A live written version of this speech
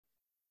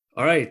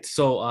All right.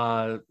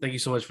 So thank you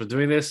so much for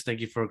doing this. Thank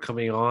you for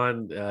coming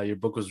on. Your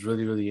book was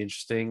really, really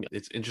interesting.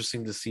 It's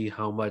interesting to see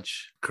how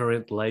much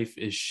current life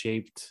is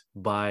shaped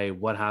by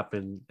what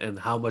happened and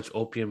how much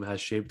opium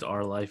has shaped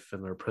our life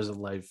and our present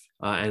life.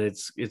 And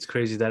it's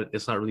crazy that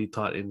it's not really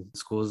taught in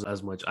schools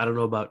as much. I don't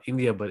know about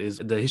India, but is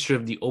the history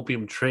of the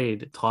opium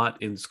trade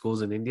taught in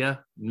schools in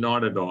India?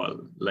 Not at all.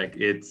 Like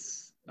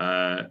it's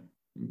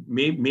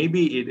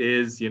maybe it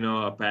is,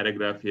 a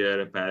paragraph here,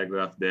 a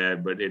paragraph there,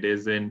 but it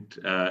isn't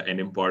an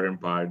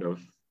important part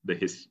of the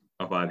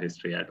of our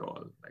history at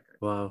all. Like,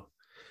 Wow.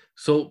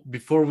 So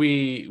before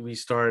we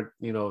start,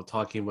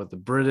 talking about the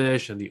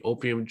British and the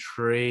opium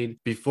trade,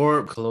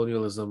 before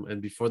colonialism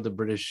and before the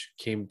British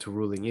came to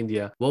ruling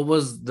India, what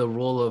was the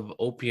role of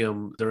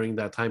opium during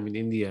that time in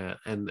India?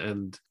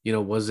 And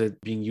was it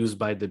being used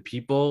by the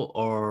people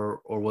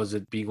or was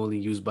it being only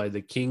used by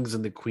the kings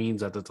and the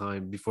queens at the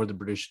time before the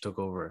British took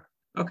over?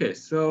 okay,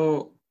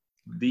 so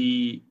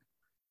the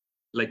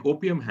like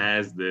opium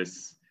has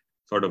this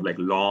sort of like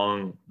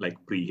long like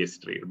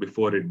prehistory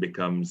before it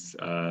becomes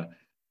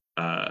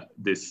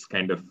this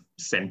kind of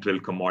central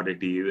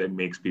commodity that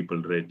makes people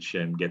rich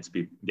and gets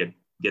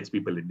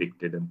people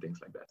addicted and things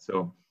like that.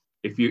 So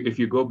if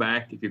you go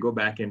back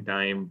in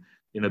time,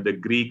 the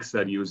Greeks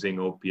are using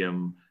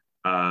opium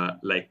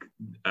like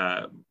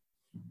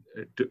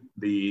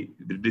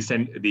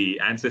the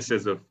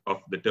ancestors of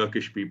the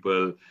Turkish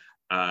people,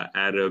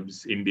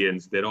 Arabs,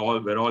 Indians, we're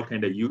all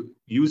kind of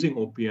using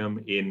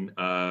opium in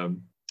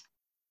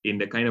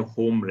the kind of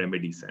home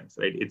remedy sense,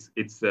 right?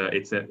 It's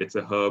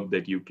a herb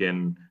that you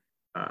can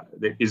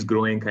that is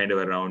growing kind of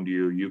around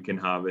you. You can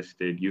harvest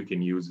it, you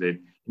can use it,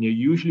 and you're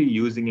usually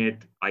using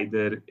it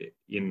either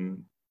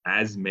in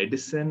as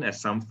medicine,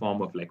 as some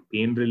form of like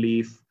pain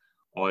relief,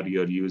 or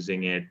you're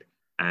using it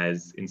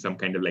as in some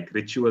kind of like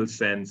ritual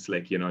sense,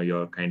 like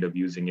you're kind of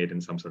using it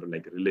in some sort of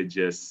like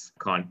religious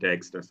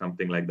context or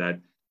something like that.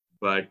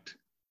 But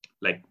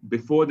like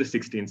before the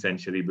 16th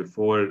century,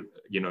 before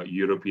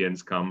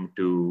Europeans come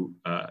to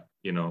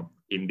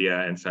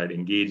India and start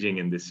engaging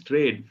in this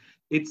trade,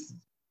 it's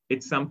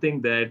it's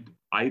something that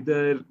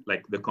either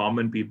like the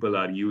common people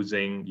are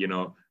using,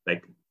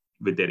 like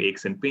with their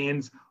aches and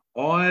pains,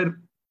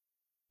 or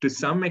to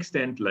some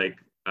extent, like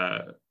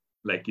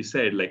you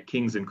said, like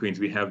kings and queens,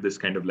 we have this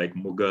kind of like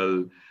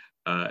Mughal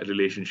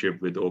relationship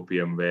with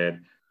opium,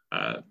 where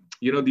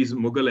these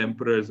Mughal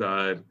emperors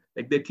are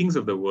like they're kings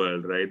of the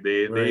world, right?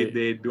 Right.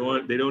 They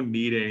don't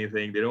need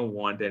anything, they don't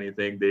want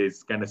anything. They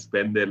kind of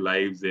spend their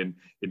lives in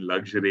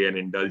luxury and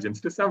indulgence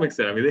to some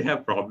extent. I mean, they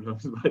have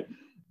problems,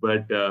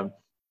 but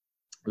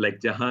like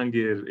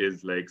Jahangir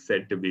is like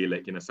said to be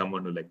like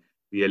someone who like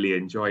really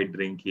enjoyed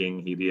drinking.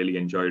 He really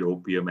enjoyed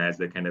opium as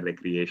a kind of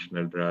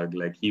recreational drug.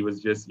 Like he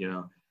was just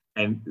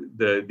and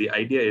the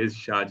idea is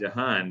Shah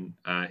Jahan,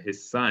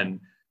 his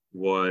son,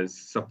 was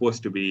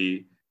supposed to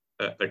be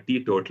a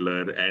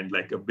teetotaler and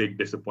like a big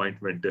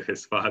disappointment to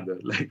his father.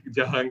 Like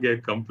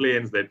Jahangir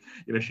complains that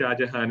Shah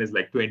Jahan is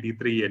like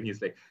 23 and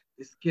he's like,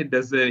 this kid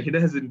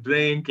doesn't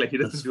drink, like he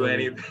doesn't That's do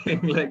funny.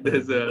 anything. Like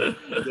there's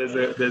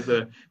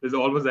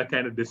almost that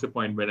kind of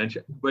disappointment.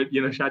 But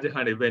Shah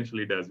Jahan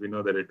eventually does. We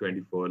know that at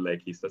 24,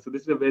 like he starts. So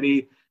this is a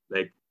very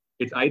like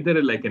it's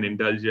either like an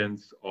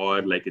indulgence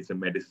or like it's a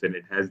medicine.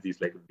 It has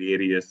these like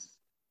various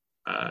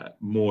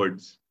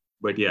modes.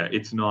 But yeah,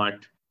 it's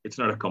not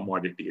a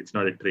commodity. It's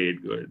not a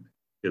trade good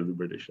till the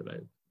British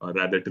arrive, or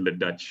rather till the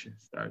Dutch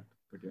start.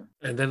 But yeah.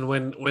 And then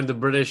when the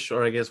British,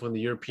 or I guess when the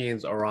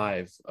Europeans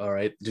arrive, all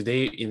right, do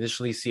they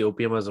initially see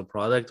opium as a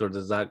product or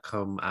does that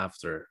come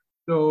after?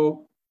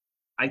 So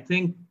I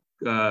think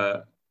uh,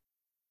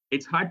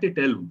 it's hard to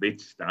tell which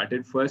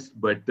started first,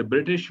 but the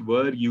British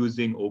were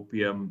using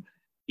opium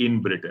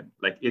in Britain.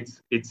 Like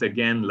it's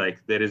again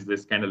like there is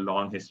this kind of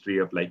long history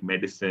of like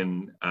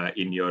medicine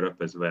in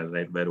Europe as well,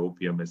 right? Where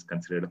opium is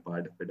considered a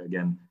part of it.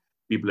 Again,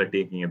 people are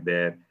taking it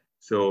there.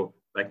 So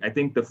like I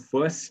think the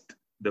first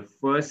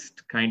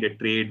kind of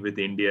trade with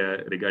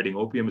India regarding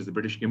opium is the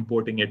British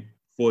importing it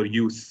for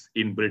use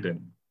in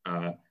Britain.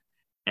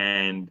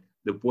 And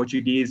the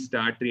Portuguese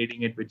start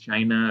trading it with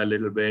China a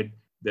little bit.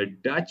 The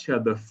Dutch are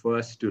the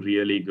first to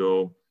really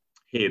go,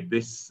 hey,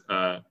 this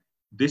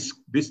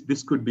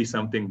could be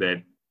something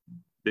that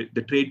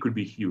the trade could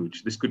be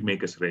huge. This could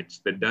make us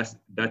rich. The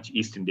Dutch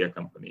East India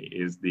Company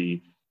is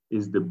the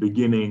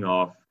beginning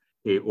of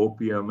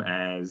opium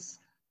as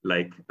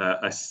like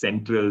a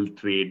central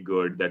trade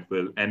good that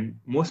will, and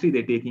mostly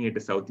they're taking it to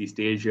Southeast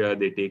Asia,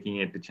 they're taking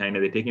it to China,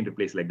 they're taking it to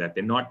places like that.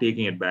 They're not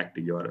taking it back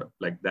to Europe.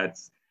 Like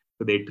that's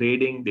so they're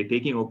taking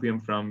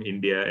opium from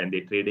India and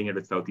they're trading it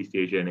with Southeast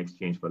Asia in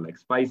exchange for like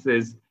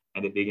spices,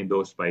 and they're taking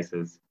those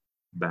spices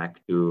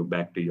back to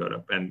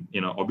Europe. And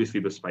obviously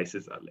the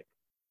spices are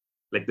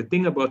like the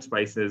thing about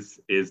spices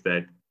is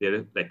that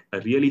they're like a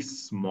really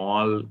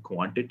small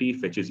quantity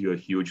fetches you a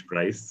huge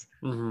price.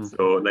 Hmm.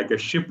 So like a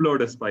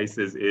shipload of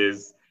spices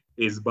is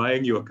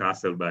buying you a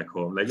castle back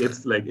home. Like it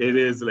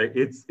is like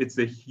it's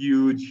a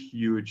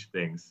huge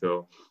thing.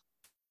 So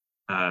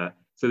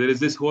there is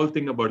this whole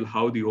thing about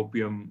how the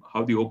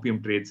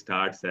opium trade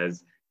starts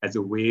as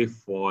a way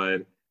for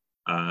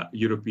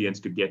Europeans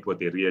to get what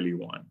they really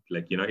want.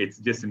 Like, it's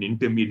just an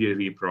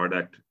intermediary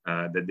product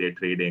that they're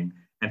trading.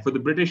 And for the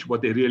British,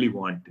 what they really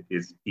want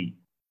is tea,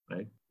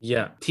 right?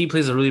 Yeah, tea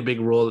plays a really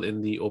big role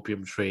in the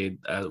opium trade,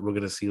 as we're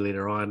going to see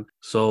later on.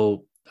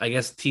 So I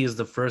guess tea is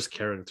the first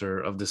character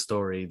of the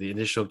story, the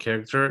initial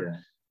character. Yeah.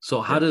 So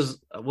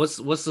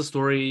what's the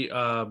story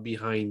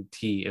behind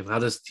tea, and how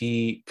does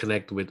tea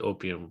connect with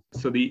opium?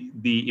 So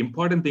the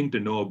important thing to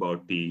know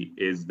about tea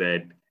is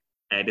that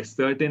at a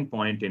certain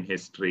point in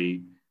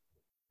history,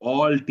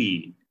 all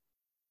tea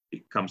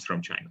comes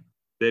from China.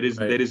 There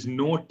is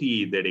no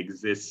tea that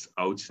exists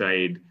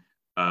outside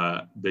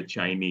the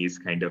Chinese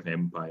kind of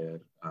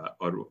empire,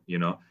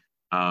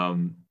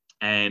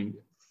 and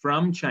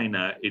from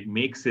China, it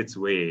makes its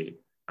way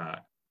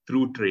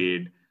through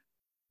trade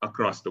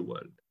across the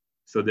world.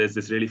 So there's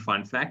this really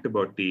fun fact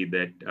about tea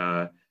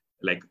that,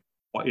 like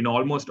in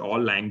almost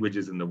all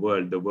languages in the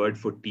world, the word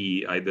for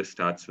tea either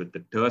starts with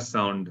the ter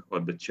sound or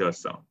the ch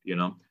sound,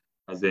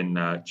 as in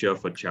ch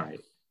for chai.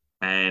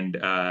 And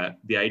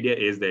the idea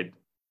is that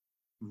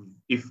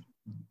if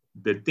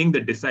the thing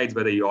that decides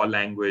whether your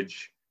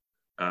language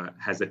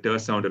has a ter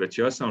sound or a ch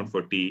sound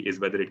for tea is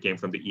whether it came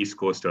from the East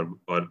Coast or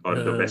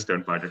the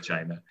western part of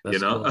China.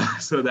 Cool.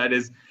 So that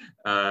is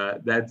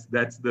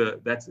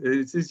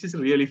it's just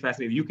really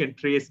fascinating. You can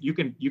trace, you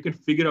can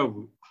figure out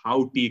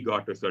how tea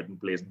got to a certain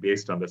place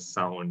based on the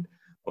sound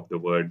of the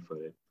word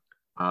for it.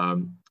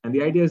 And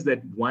the idea is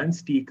that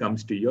once tea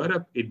comes to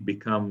Europe, it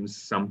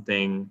becomes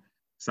something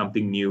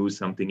new,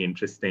 something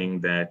interesting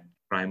that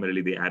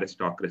primarily the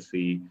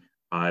aristocracy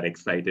are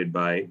excited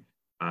by.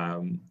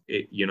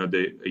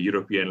 The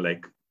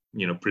European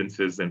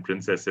princes and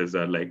princesses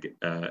are like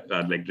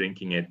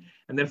drinking it,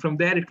 and then from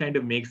there it kind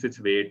of makes its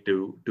way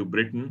to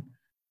Britain.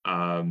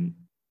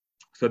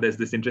 So there's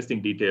this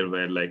interesting detail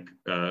where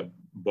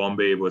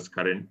Bombay was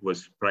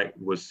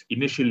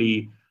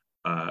initially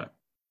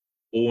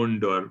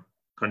owned or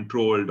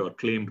controlled or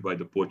claimed by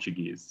the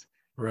Portuguese.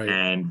 Right.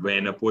 And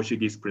when a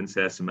Portuguese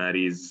princess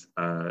marries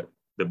a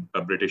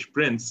British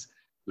prince,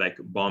 like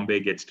Bombay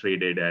gets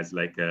traded as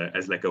like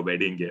a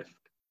wedding gift.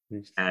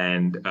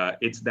 And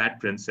it's that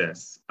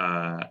princess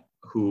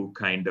who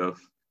kind of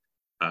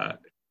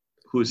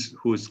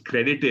who's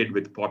credited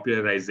with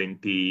popularizing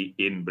tea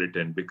in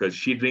Britain, because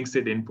she drinks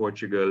it in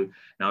Portugal.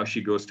 Now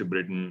she goes to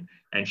Britain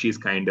and she's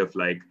kind of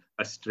like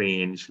a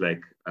strange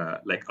like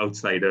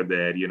outsider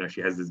there.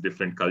 She has this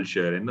different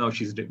culture, and now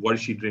what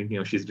is she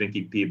drinking? She's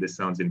drinking tea. This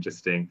sounds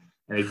interesting,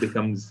 and it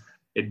becomes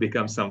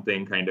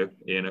something kind of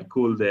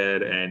cool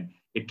there, and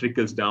it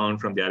trickles down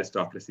from the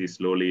aristocracy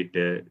slowly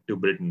to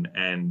Britain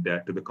and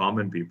to the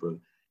common people.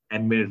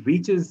 And when it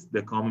reaches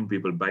the common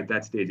people, by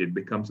that stage, it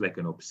becomes like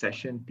an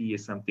obsession. Tea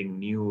is something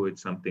new.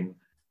 It's something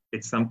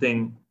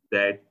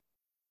that,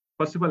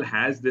 first of all,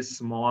 has this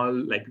small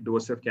like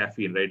dose of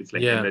caffeine, right? It's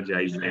like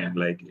energizing,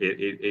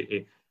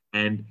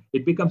 and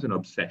it becomes an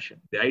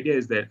obsession. The idea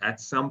is that at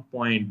some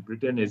point,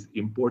 Britain is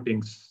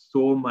importing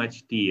so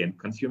much tea and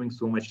consuming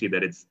so much tea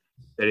that it's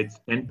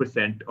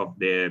 10% of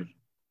their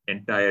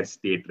entire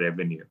state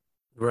revenue.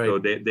 Right. So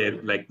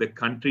they're like, the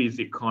country's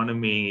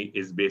economy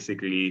is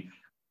basically,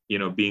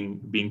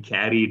 being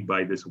carried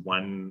by this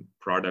one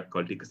product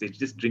called tea, because it's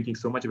just drinking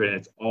so much of it, and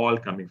it's all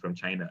coming from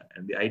China.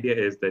 And the idea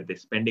is that they're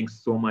spending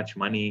so much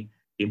money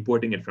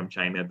importing it from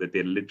China that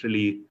they're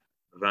literally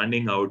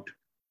running out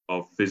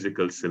of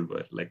physical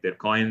silver. Like their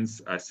coins,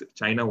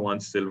 China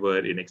wants silver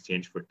in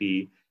exchange for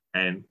tea,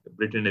 and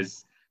Britain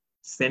is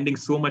sending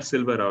so much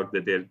silver out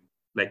that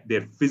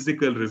their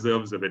physical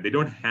reserves of it, they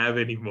don't have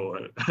any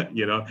more,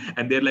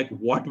 and they're like,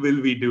 what will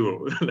we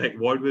do? Like,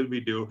 what will we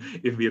do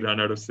if we run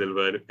out of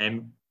silver?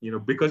 And,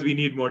 because we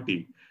need more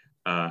tea.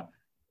 So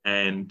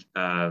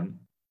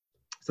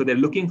they're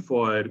looking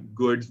for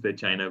goods that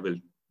China will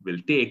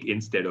take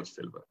instead of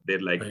silver.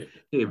 They're like, right.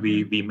 Hey,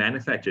 we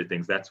manufacture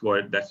things. That's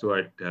what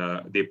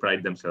they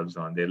pride themselves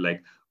on. They're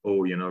like,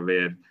 oh,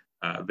 we're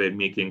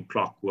making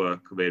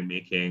clockwork. We're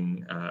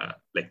making,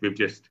 we've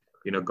just,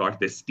 got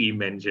this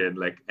steam engine,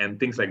 and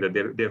things like that.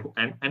 They're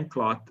and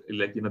cloth,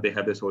 they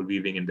have this whole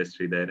weaving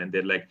industry there, and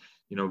they're like,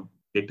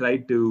 they try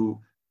to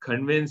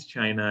convince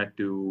China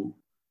to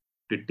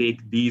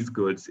take these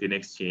goods in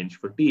exchange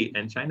for tea,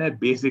 and China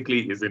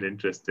basically isn't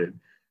interested,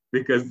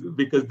 because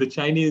the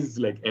Chinese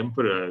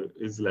emperor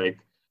is like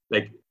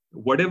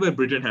whatever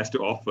Britain has to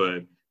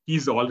offer,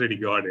 he's already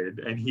got it,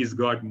 and he's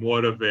got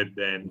more of it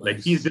than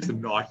nice. He's just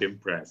not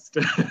impressed.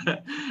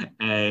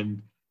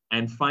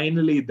 And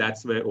finally,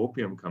 that's where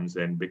opium comes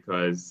in,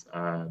 because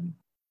the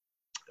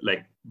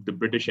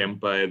British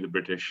Empire, the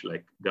British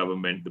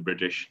government,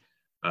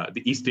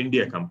 the East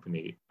India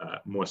Company,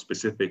 more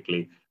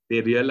specifically, they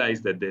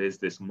realized that there is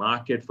this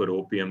market for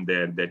opium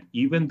there, that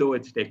even though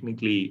it's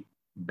technically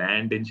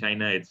banned in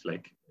China, it's in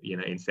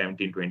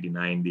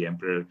 1729, the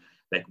emperor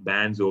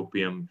bans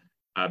opium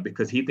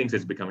because he thinks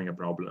it's becoming a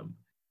problem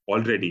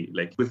already,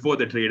 before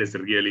the trade is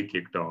really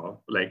kicked off.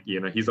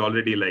 He's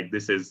already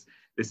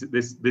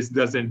this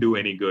doesn't do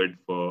any good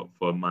for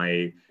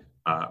my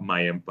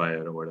my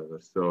empire or whatever.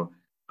 So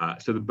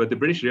But the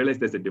British realize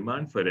there's a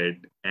demand for it,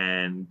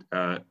 and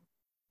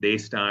they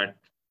start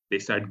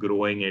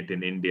growing it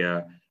in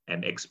India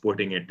and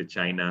exporting it to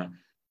China,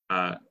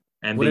 and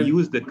they Wouldn't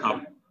use the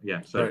cup.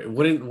 Yeah, sorry.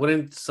 sorry,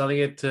 wouldn't selling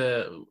it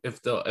to if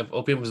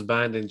opium is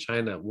banned in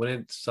China,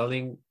 wouldn't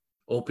selling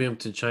opium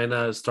to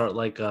China start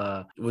like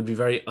would be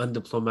very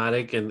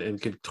undiplomatic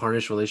and could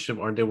tarnish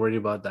relationship? Aren't they worried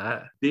about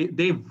that?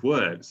 They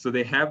were, so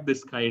they have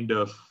this kind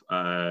of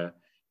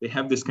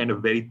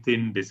very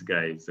thin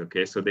disguise.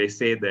 Okay, so they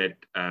say that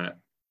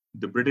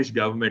the British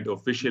government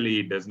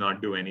officially does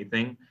not do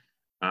anything.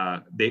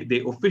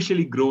 They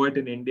officially grow it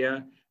in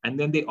India, and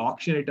then they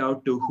auction it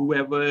out to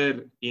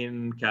whoever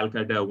in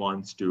Calcutta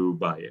wants to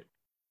buy it.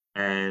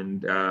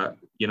 And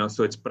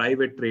so it's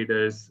private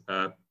traders,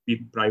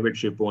 private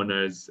ship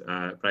owners,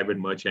 private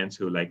merchants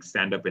who like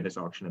stand up in this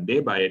auction and they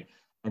buy it,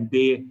 and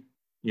they,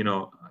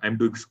 I'm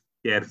doing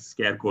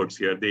scare quotes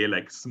here. They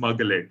like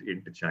smuggle it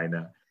into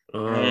China.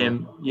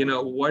 And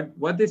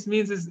what this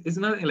means is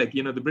nothing. Like,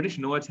 the British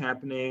know what's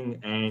happening,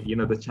 and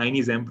the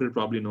Chinese emperor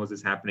probably knows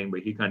it's happening,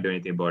 but he can't do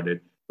anything about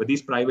it. But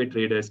these private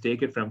traders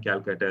take it from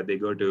Calcutta. They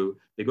go to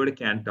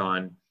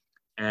Canton,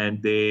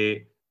 and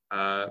they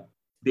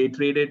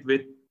trade it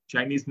with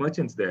Chinese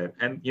merchants there.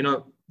 And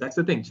that's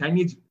the thing.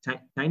 Chinese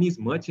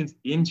merchants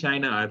in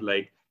China are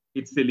like,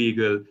 it's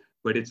illegal,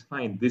 but it's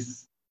fine.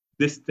 This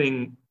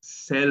thing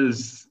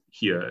sells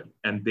here,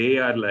 and they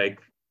are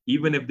like,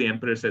 even if the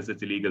emperor says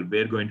it's illegal,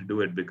 we're going to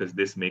do it because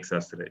this makes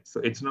us rich. So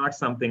it's not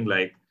something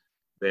like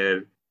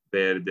where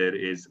there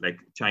is like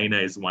China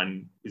is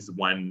one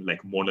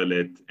like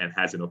monolith and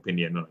has an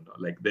opinion. No.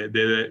 Like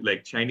they're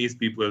like Chinese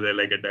people. They're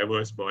like a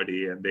diverse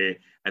body, and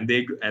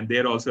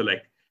they're also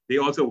like, they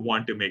also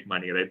want to make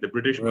money, right? The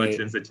British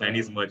merchants, the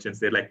Chinese merchants,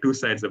 they're like two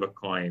sides of a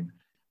coin.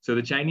 So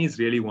the Chinese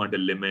really want to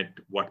limit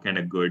what kind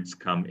of goods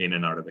come in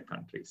and out of the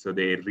country. So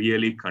they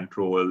really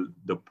control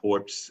the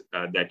ports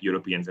that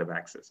Europeans have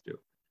access to.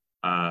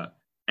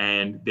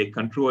 And they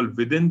control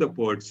within the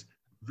ports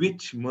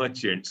which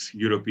merchants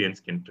Europeans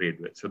can trade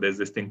with. So there's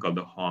this thing called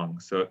the Hong.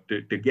 So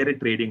to get a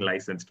trading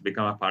license, to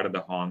become a part of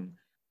the Hong,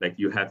 like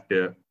you have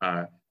to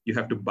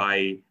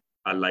buy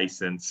a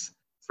license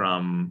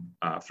from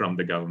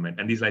the government,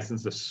 and these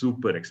licenses are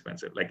super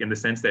expensive. Like in the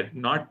sense that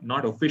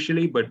not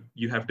officially, but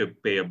you have to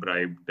pay a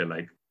bribe to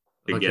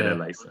get a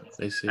license,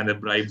 and the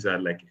bribes are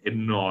like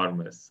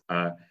enormous.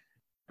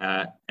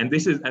 And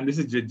this is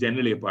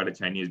generally a part of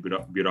Chinese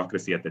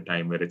bureaucracy at the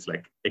time, where it's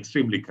like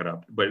extremely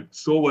corrupt. But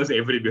so was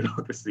every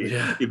bureaucracy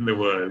in the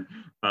world.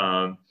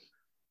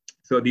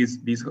 So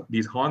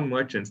these Hong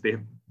merchants,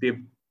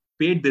 they've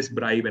paid this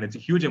bribe, and it's a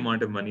huge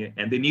amount of money,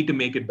 and they need to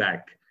make it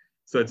back.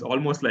 So it's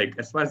almost like,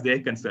 as far as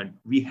they're concerned,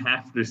 we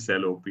have to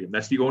sell opium.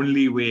 That's the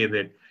only way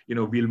that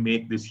we'll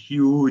make this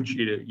huge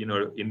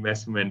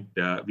investment.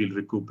 We'll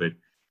recoup it.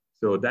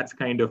 So that's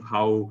kind of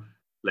how,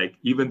 like,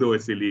 even though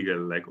it's illegal,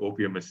 like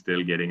opium is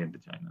still getting into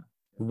China.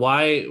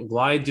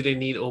 Why do they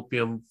need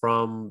opium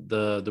from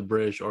the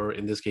British, or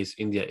in this case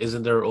India?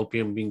 Isn't there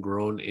opium being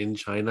grown in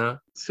China?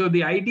 So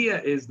the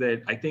idea is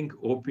that I think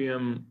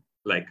opium,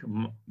 like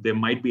there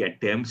might be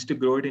attempts to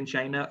grow it in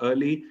China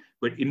early,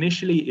 but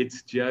initially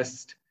it's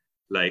just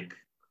like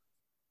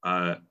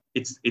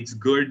it's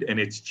good and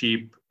it's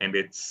cheap, and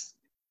it's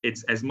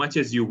as much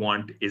as you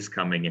want is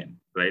coming in,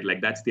 right? Like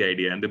that's the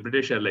idea, and the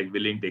British are like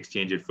willing to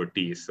exchange it for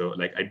tea. So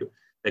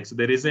so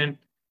there isn't,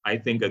 I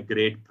think, a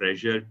great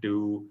pressure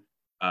to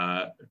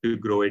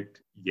grow it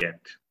yet.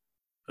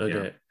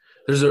 Okay.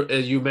 Yeah.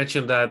 You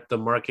mentioned that the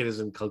market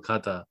is in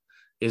Calcutta.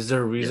 Is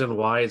there a reason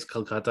why it's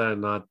Calcutta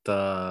and not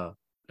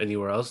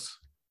anywhere else?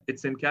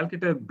 It's in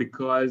Calcutta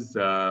because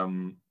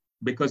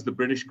the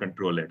British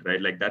control it,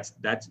 right? Like that's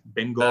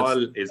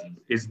Bengal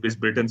is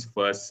Britain's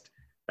first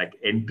like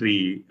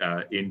entry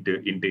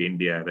into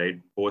India, right?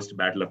 Post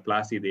Battle of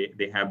Plassey,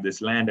 they have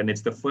this land, and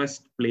it's the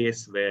first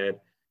place where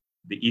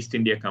the East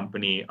India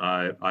Company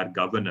are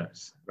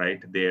governors,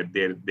 right? They're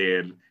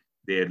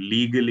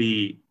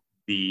legally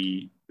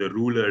the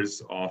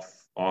rulers of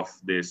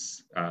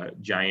this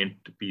giant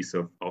piece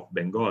of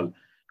Bengal,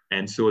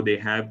 and so they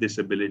have this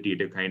ability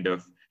to kind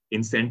of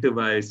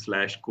incentivize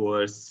 /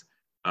 coerce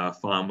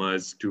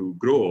farmers to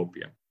grow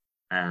opium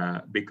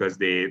because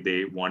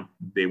they want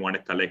to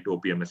collect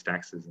opium as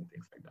taxes and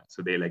things like that.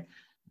 So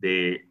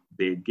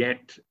they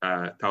get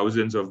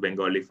thousands of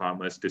Bengali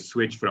farmers to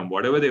switch from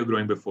whatever they were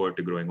growing before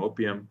to growing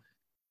opium,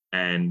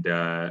 and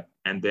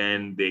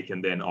then they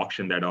can then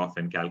auction that off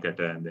in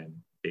Calcutta and then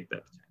take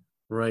that to China.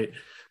 Right.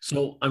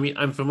 So, I mean,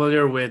 I'm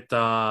familiar with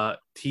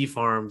tea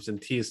farms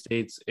and tea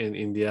estates in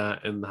India,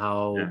 and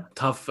how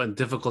tough and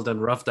difficult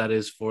and rough that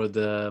is for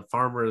the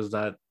farmers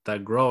that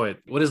grow it.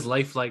 What is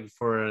life like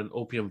for an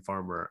opium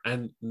farmer?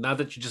 And now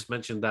that you just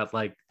mentioned that,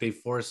 like, they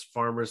force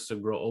farmers to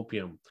grow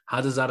opium, how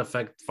does that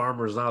affect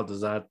farmers now?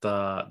 Does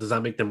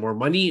that make them more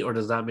money, or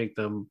does that make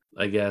them,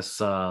 I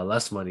guess,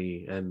 less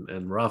money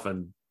and rough?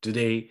 And do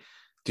they?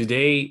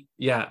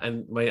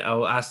 And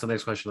I'll ask the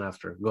next question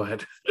after. Go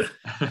ahead.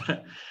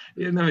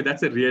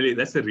 That's a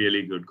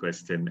really good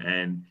question.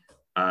 And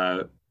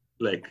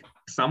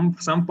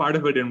some part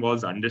of it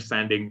involves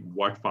understanding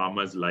what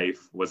farmers'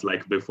 life was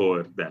like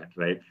before that,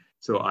 right?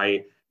 So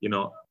I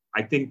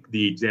think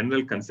the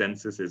general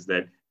consensus is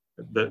that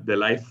the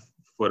life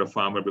for a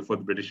farmer before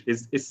the British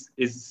is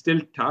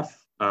still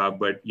tough,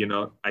 but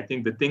I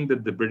think the thing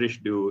that the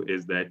British do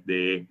is that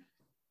they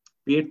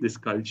create this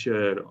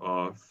culture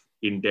of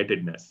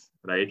indebtedness,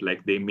 right?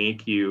 Like they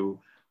make you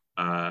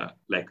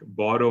like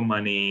borrow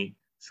money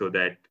so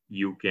that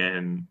you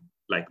can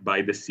like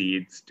buy the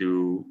seeds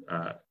to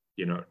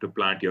to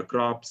plant your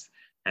crops,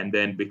 and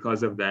then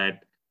because of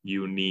that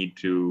you need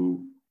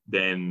to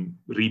then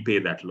repay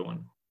that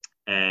loan,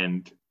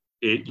 and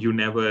you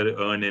never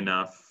earn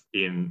enough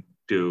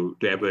to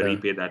ever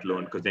repay that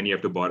loan, because then you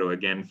have to borrow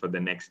again for the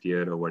next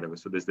year or whatever.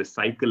 So there's this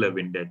cycle of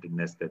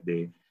indebtedness that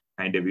they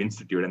kind of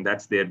institute, and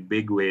that's their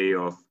big way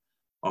of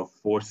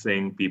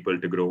forcing people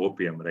to grow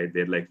opium, right?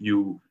 They're like,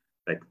 we'll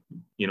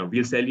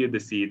sell you the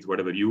seeds,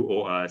 whatever, you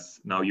owe us,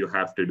 now you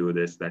have to do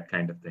this, that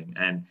kind of thing.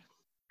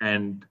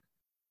 And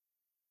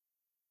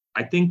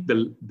I think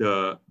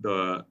the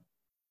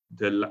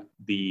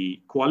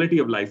quality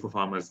of life of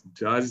farmers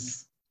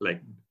does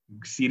like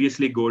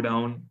seriously go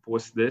down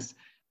post this.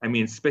 I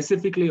mean,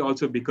 specifically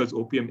also because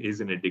opium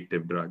is an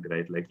addictive drug,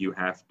 right? Like you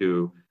have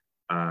to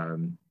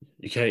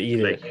you can't eat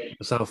it.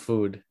 It's not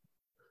food.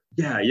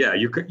 Yeah,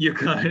 you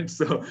can't.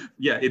 So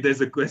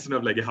there's a question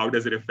of like, how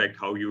does it affect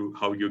how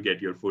you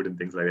get your food and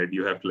things like that.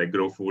 You have to like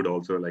grow food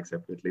also like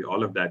separately,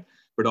 all of that.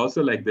 But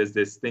also like there's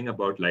this thing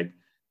about like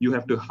you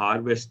have to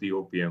harvest the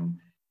opium,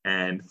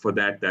 and for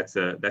that's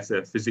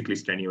a physically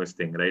strenuous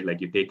thing, right? Like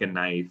you take a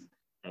knife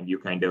and you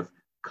kind of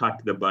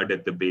cut the bud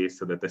at the base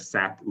so that the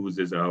sap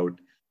oozes out,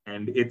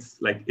 and it's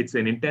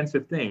an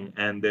intensive thing.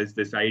 And there's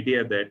this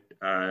idea that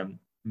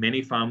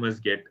many farmers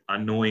get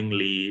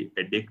unknowingly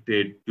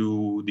addicted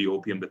to the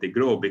opium that they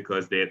grow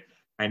because they're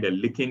kind of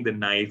licking the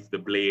knife, the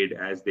blade,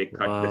 as they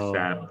cut the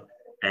sap,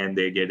 and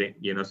they're getting,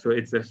 so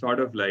it's a sort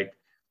of like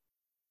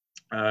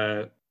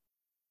I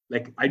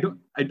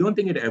don't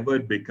think it ever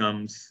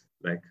becomes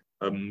like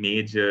a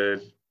major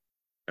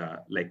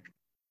like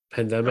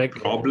pandemic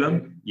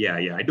problem.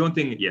 I don't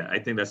think, I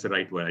think that's the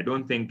right word. I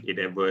don't think it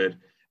ever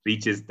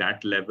reaches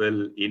that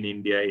level in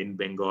India, in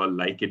Bengal,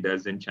 like it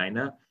does in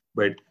China,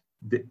 but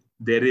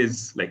there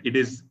is like, it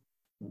is,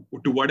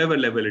 to whatever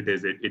level it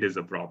is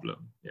a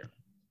problem.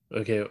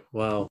 Okay,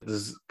 wow.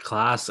 Does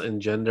class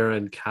and gender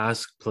and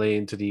caste play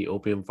into the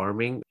opium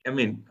farming? I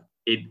mean,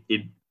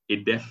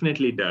 it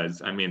definitely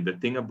does. I mean, the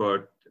thing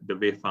about the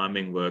way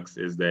farming works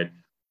is that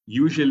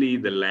usually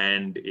the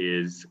land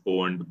is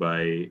owned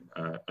by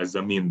a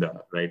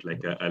zamindar, right?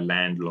 Like a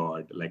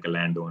landlord, like a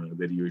landowner.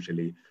 They're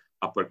usually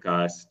upper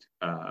caste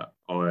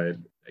or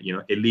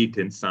elite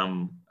in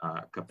some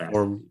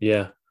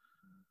capacity.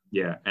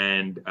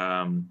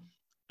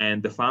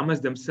 And the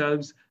farmers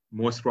themselves,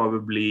 most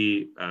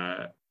probably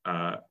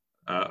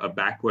a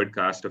backward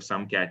caste of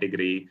some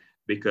category,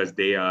 because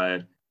they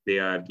are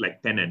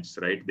like tenants,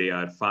 right? They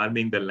are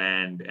farming the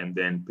land and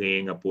then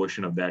paying a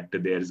portion of that to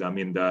their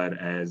zamindar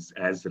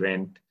as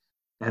rent,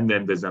 and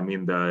then the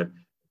zamindar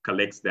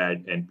collects that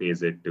and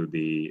pays it to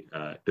the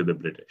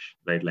British,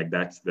 right? Like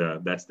that's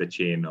the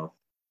chain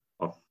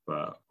of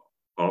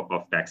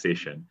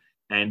taxation.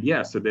 And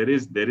so there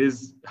is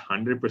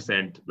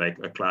 100% like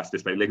a class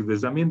disparity. Like the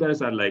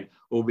zamindars are like,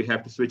 oh, we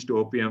have to switch to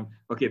opium.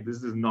 Okay,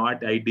 this is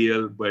not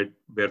ideal, but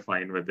we're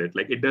fine with it.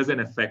 Like it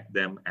doesn't affect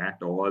them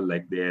at all.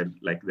 Like the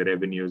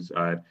revenues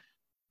are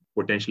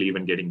potentially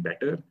even getting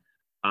better.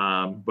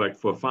 But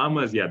for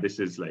farmers, this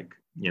is like,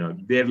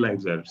 their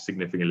lives are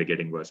significantly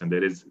getting worse. And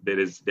there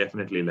is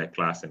definitely like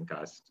class and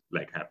caste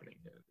like happening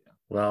here.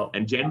 Wow.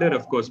 And gender,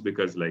 of course,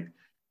 because like,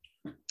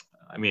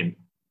 I mean,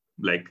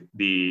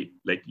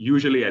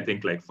 usually I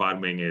think like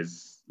farming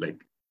is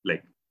like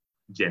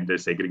gender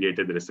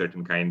segregated. There's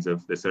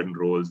certain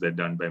roles that are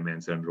done by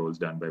men, certain roles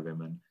done by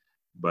women.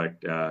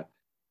 But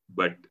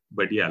like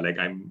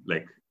I'm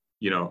like,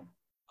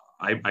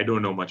 I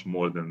don't know much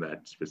more than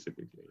that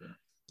specifically.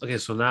 Okay,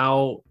 so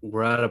now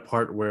we're at a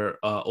part where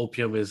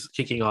opium is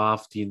kicking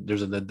off.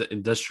 There's an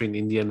industry in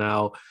India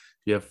now.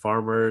 You have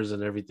farmers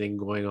and everything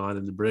going on,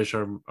 and the British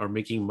are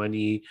making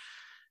money,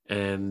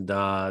 and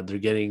they're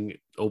getting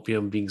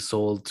opium being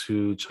sold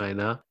to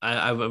China.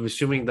 I'm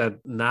assuming that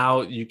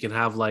now you can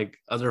have like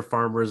other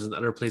farmers in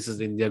other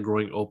places in India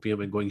growing opium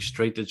and going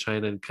straight to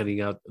China and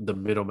cutting out the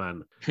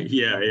middleman.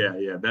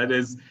 Yeah. That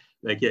is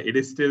like, it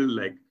is still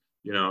like,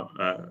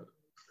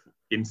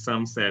 in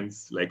some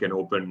sense, like an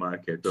open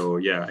market. So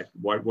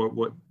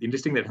what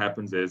interesting that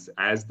happens is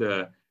as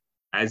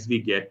we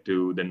get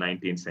to the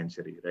 19th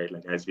century, right?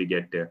 Like as we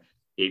get to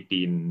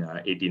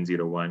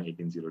 1801,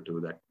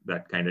 1802,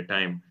 that kind of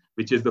time,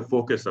 which is the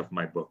focus of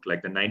my book.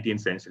 Like the 19th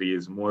century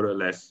is more or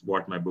less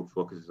what my book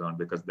focuses on,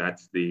 because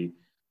that's the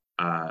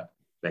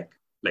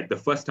like the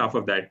first half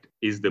of that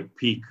is the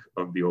peak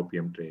of the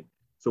opium trade.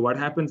 So what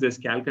happens is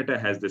Calcutta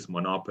has this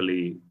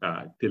monopoly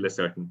till a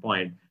certain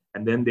point,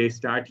 and then they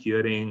start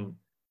hearing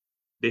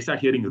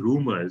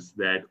rumors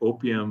that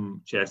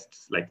opium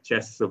chests, like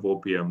chests of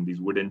opium,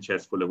 these wooden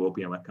chests full of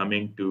opium, are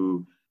coming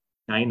to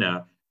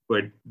China,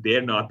 but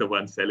they're not the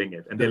ones selling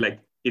it. And they're like,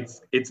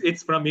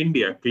 it's from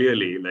India,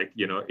 clearly. Like,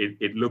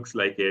 it looks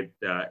like it,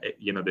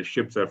 the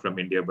ships are from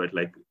India, but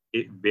like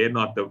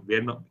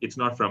it's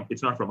not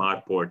from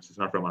our ports, it's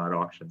not from our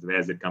auctions. Where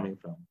is it coming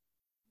from?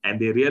 And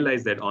they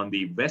realized that on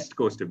the west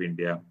coast of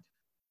India,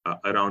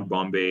 around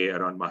Bombay,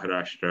 around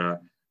Maharashtra,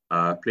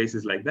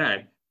 places like that,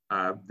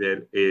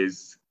 there is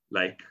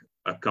like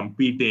a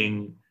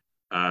competing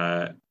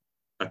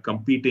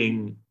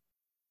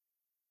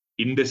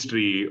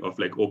industry of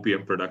like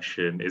opium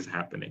production is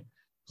happening.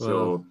 Wow.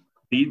 So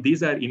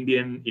these are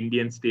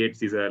Indian states.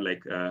 These are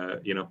like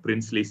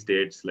princely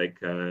states. Like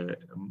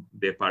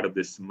they're part of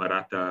this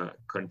Maratha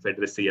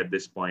confederacy at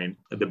this point.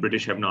 The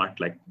British have not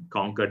like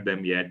conquered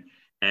them yet,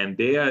 and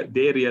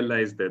they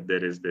realize that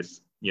there is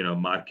this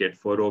market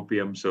for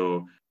opium.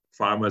 So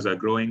farmers are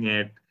growing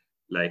it.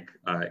 Like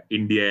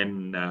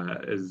Indian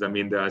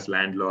zamindars,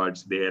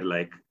 landlords,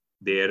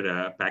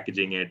 they're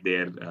packaging it.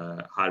 They're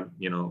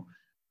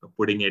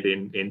putting it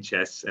in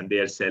chests, and they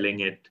are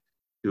selling it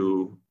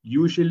to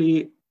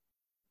usually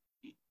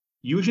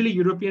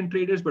European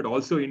traders, but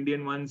also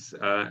Indian ones,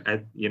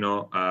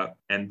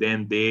 and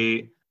then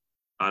they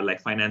are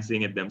like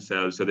financing it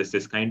themselves. So there's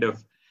this kind of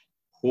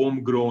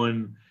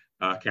homegrown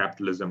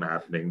capitalism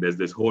happening. There's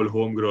this whole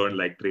homegrown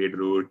like trade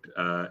route,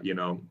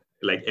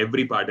 like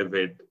every part of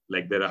it.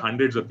 Like there are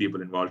hundreds of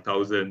people involved,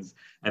 thousands,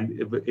 and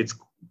it's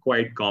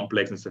quite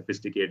complex and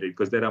sophisticated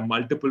because there are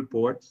multiple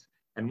ports.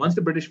 And once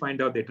the British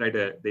find out, they try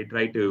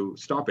to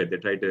stop it. They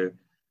try to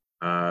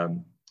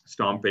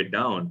stomp it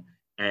down.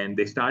 And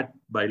they start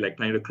by like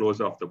trying to close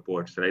off the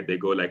ports, right? They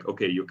go like,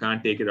 okay, you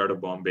can't take it out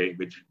of Bombay,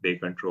 which they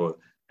control.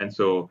 And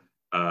so,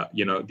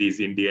 these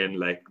Indian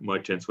like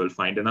merchants will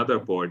find another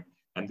port,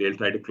 and they'll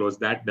try to close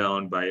that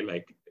down by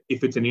like,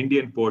 if it's an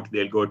Indian port,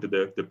 they'll go to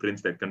the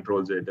prince that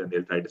controls it, and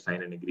they'll try to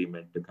sign an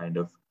agreement to kind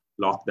of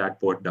lock that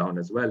port down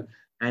as well.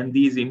 And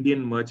these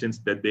Indian merchants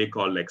that they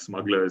call like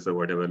smugglers or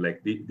whatever,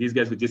 like these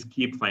guys would just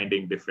keep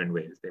finding different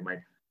ways. They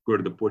might go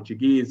to the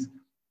Portuguese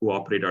who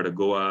operate out of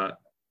Goa,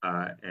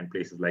 and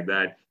places like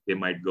that. They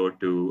might go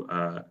to,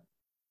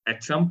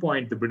 at some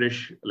point, the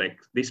British, like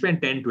they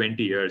spent 10,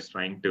 20 years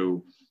trying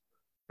to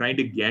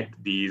get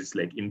these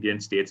like Indian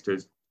states to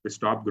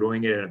stop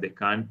growing it, and they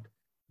can't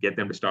get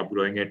them to stop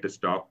growing it, to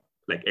stop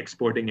like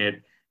exporting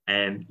it.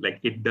 And like,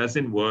 it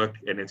doesn't work,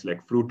 and it's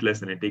like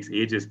fruitless, and it takes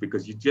ages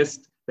because they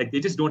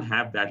just don't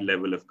have that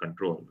level of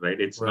control, right?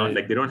 It's not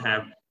like they don't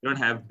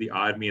have the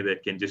army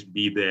that can just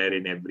be there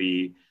in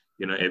every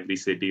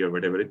city or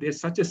whatever. It is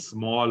such a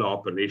small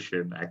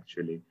operation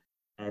actually.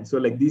 And so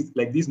like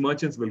these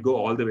merchants will go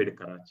all the way to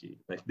Karachi.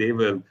 Like they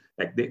will,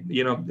 like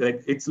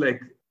it's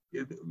like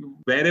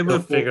wherever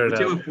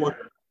whichever port,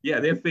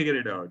 they'll figure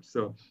it out.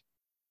 So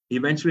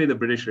eventually the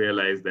British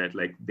realized that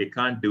like they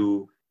can't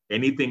do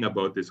anything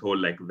about this whole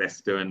like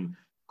Western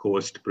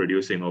coast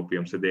producing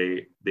opium. So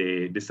they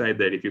decide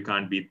that if you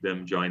can't beat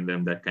them, join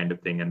them, that kind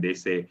of thing. And they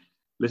say,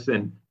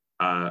 listen,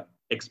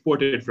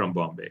 export it from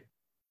Bombay.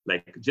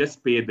 Like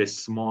just pay this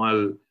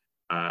small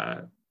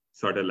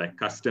sort of like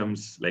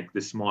customs, like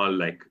this small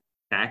like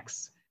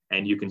tax,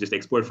 and you can just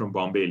export from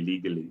Bombay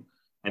legally.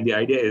 And the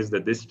idea is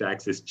that this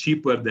tax is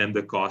cheaper than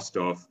the cost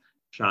of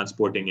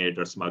transporting it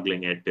or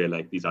smuggling it to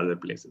like these other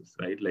places,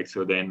 right? Like,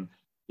 so then,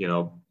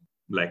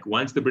 like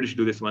once the British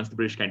do this, once the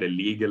British kind of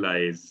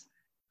legalize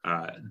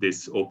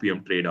this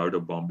opium trade out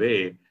of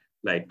Bombay,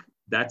 like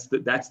that's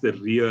the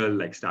real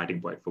like starting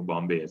point for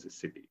Bombay as a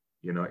city.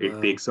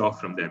 It takes off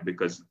from there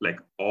because like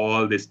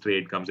all this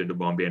trade comes into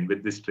Bombay, and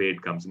with this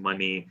trade comes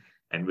money,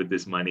 and with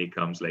this money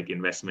comes like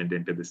investment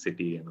into the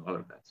city and all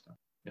of that stuff.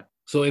 Yeah.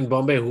 So in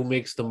Bombay, who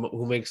makes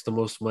the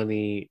most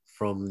money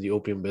from the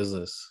opium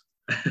business?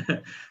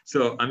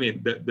 So I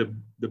mean,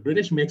 the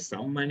British make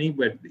some money,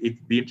 but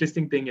the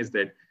interesting thing is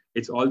that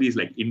it's all these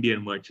like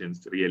Indian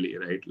merchants, really,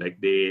 right?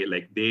 Like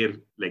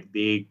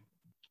they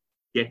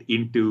get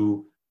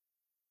into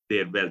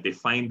their wealth. They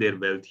find their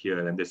wealth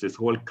here, and there's this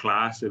whole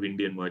class of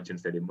Indian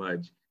merchants that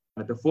emerge.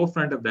 At the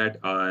forefront of that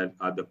are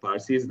the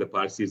Parsis. The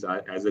Parsis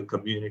are, as a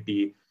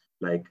community,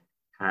 like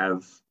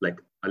have like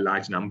a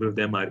large number of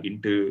them are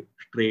into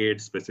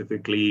trade,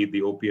 specifically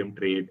the opium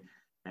trade,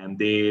 and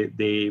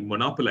they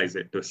monopolize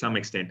it to some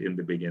extent in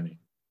the beginning,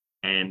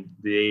 and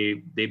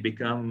they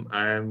become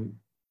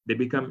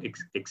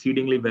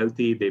exceedingly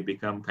wealthy. They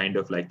become kind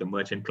of like the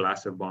merchant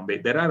class of Bombay.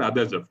 There are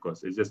others, of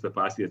course. It's just the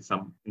Parsi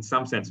that in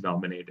some sense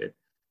dominated.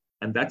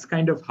 And that's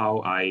kind of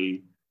how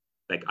I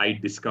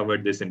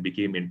discovered this and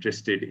became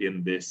interested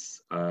in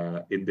this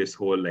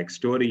whole like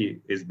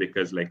story, is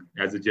because like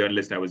as a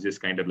journalist, I was just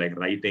kind of like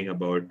writing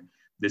about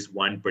this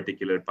one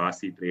particular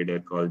Parsi trader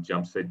called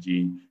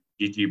Jamsetji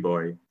Gigi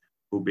Boy,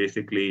 who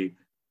basically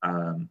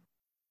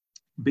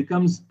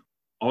becomes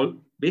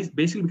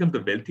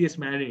the wealthiest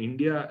man in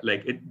India.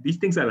 Like these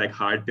things are like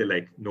hard to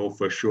like know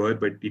for sure,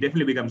 but he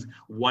definitely becomes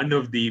one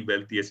of the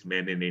wealthiest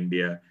men in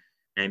India.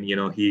 And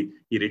he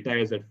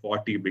retires at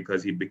 40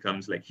 because he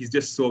becomes like, he's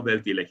just so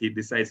wealthy. Like he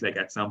decides like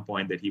at some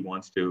point that he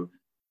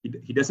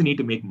doesn't need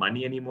to make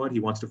money anymore. He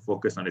wants to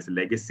focus on his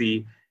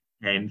legacy.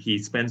 and he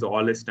spends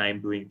all his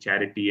time doing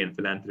charity and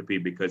philanthropy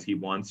because he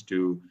wants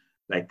to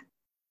like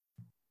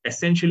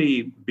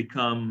essentially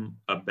become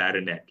a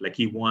baronet. Like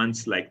he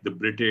wants like the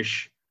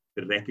British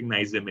to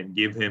recognize him and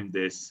give him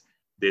this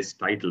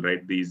title,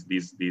 right? These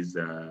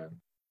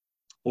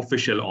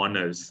official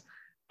honors,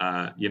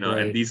 and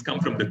Right. these come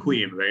from the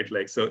Queen, right?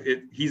 Like so,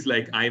 he's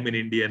like, I'm an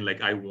Indian.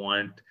 Like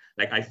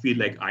I feel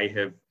like I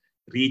have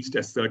reached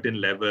a certain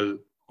level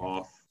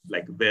of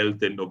like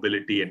wealth and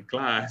nobility and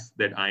class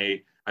that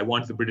I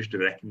want the British to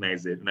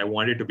recognize it, and I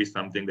want it to be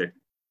something that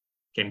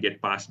can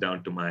get passed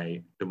down to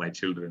my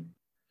children,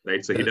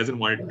 right? So he doesn't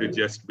want it to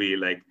just be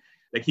like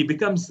he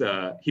becomes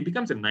a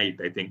knight,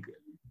 I think,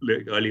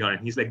 early on,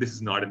 and he's like, this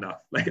is not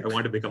enough. Like I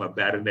want to become a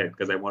baronet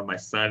because I want my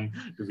son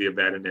to be a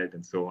baronet,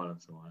 and so on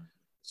and so on.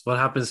 So what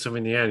happens to him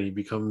in the end? He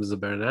becomes a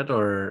baronet,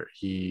 or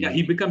Yeah, he?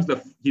 he becomes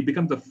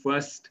the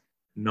first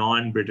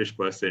non-British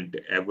person to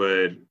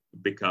ever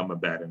become a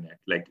baronet.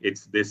 Like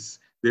it's this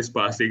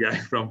Parsi guy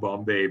from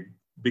Bombay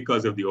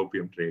because of the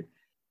opium trade,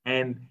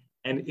 and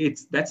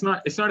it's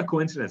not a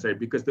coincidence, right?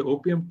 Because the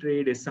opium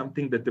trade is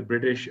something that the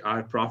British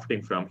are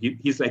profiting from.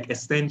 He's like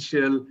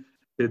essential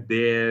to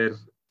their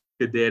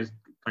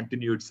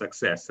continued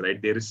success,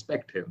 right? They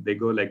respect him. They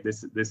go like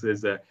this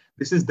is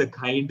the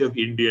kind of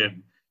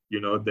Indian,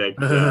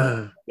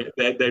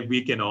 that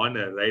we can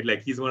honor, right?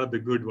 Like he's one of the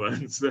good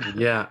ones.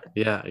 Yeah.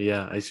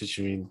 I see what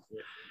you mean.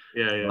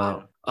 Yeah.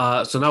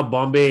 Wow. So now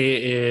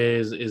Bombay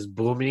is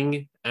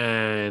booming,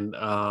 and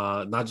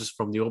not just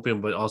from the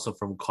opium, but also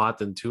from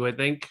cotton too, I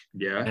think.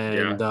 Yeah.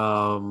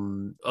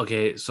 And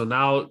okay, so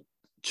now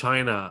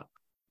China.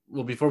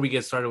 Well, before we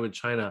get started with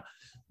China,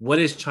 what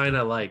is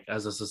China like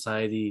as a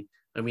society?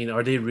 I mean,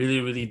 are they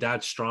really, really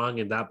that strong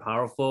and that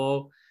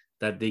powerful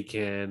that they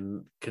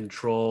can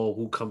control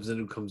who comes in,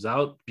 who comes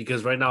out?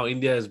 Because right now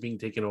India is being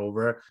taken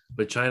over,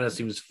 but China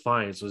seems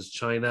fine. So is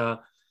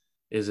China,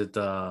 is it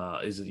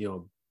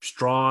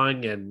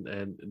strong,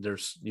 and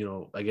there's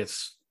I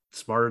guess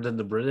smarter than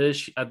the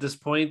British at this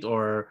point,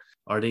 or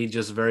are they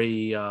just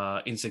very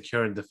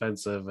insecure and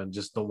defensive and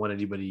just don't want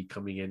anybody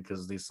coming in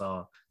because they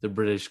saw the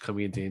British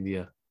coming into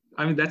India?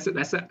 I mean, that's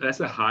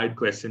a hard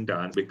question to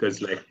answer because,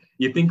 like,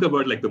 you think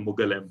about like the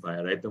Mughal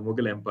Empire, right? The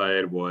Mughal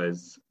Empire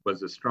was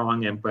a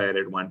strong empire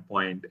at one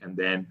point, and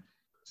then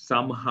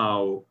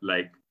somehow,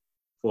 like,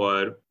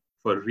 for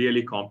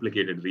really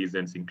complicated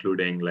reasons,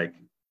 including like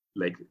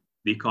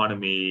the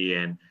economy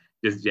and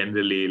just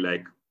generally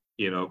like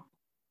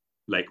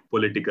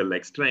political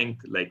like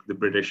strength, like the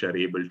British are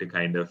able to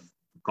kind of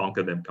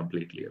conquer them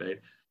completely, right?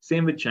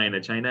 Same with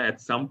China. China at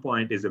some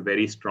point is a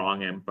very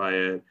strong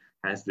empire,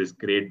 has this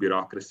great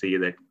bureaucracy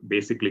that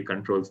basically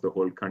controls the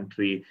whole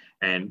country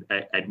and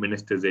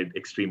administers it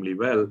extremely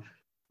well.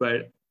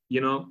 But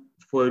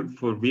for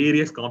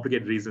various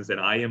complicated reasons that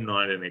I am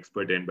not an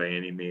expert in by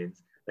any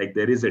means, like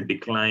there is a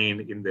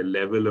decline in the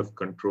level of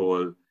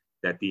control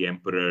that the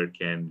emperor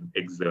can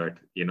exert.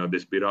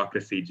 This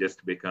bureaucracy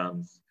just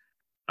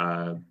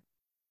uh,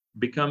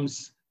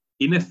 becomes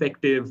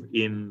ineffective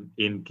in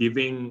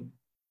giving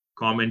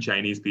common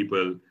Chinese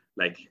people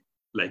like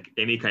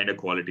any kind of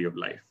quality of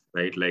life,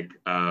 right?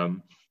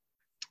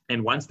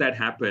 And once that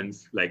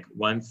happens, like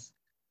once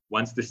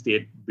the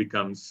state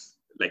becomes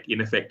like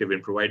ineffective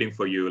in providing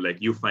for you,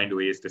 like you find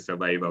ways to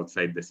survive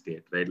outside the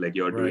state, right? Like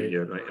you're doing Right.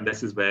 your, right? And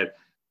this is where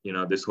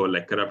this whole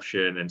like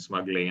corruption and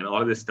smuggling and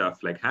all this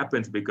stuff like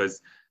happens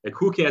because like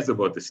who cares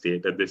about the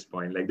state at this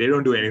point? Like they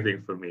don't do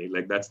anything for me.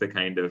 Like that's the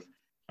kind of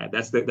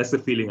that's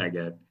the feeling I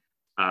get.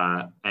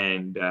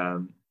 And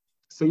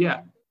so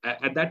yeah,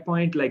 at that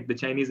point, like the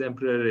Chinese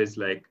emperor is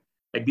like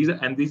these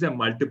are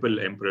multiple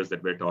emperors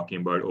that we're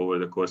talking about over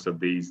the course of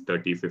these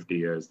 30, 50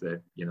 years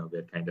that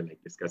we're kind of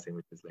like discussing,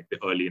 which is like the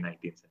early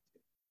 19th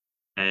century.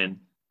 And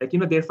like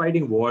they're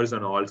fighting wars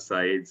on all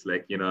sides,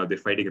 like they're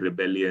fighting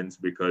rebellions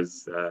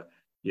because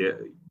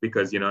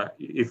because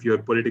if your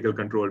political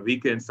control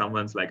weakens,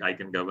 someone's like, I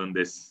can govern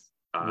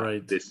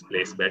Right. this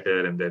place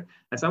better, and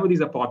some of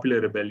these are popular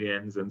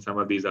rebellions and some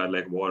of these are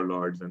like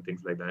warlords and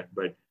things like that.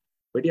 But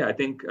yeah, I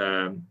think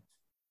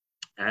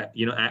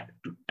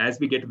as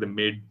we get to the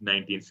mid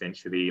 19th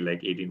century,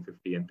 like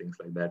 1850 and things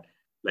like that,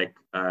 like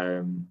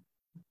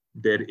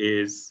there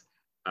is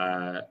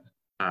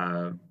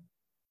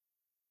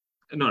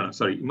no,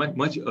 sorry,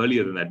 much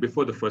earlier than that,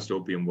 before the first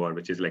Opium War,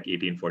 which is like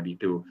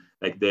 1842,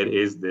 like there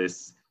is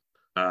this,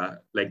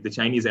 like the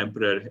Chinese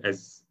emperor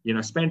has,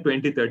 spent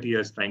 20, 30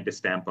 years trying to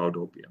stamp out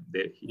opium.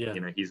 Yeah.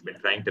 He's been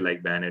trying to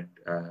like ban it,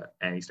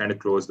 and he's trying to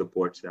close the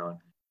ports down.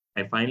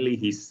 And finally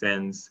he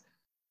sends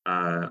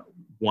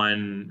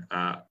one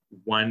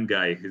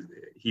guy,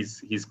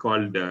 he's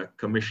called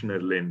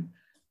Commissioner Lin.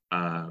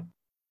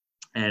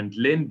 And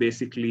Lin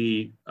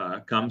basically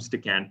comes to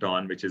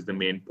Canton, which is the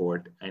main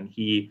port, and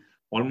he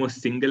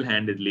almost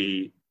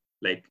single-handedly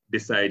like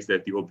decides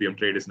that the opium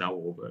trade is now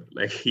over.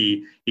 Like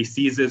he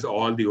seizes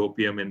all the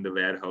opium in the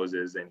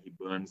warehouses and he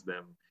burns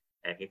them,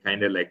 and he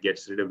kind of like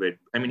gets rid of it.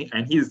 I mean,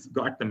 and he's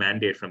got the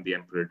mandate from the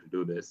emperor to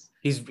do this.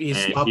 He's And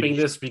stopping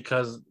this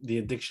because the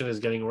addiction is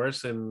getting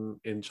worse in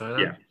China.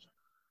 Yeah,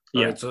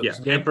 All Yeah, right. So, yeah.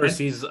 so the emperor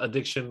sees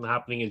addiction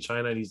happening in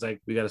China, and he's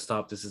like, "We got to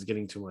stop. This is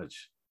getting too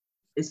much."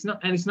 It's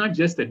not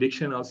just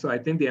addiction. Also, I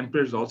think the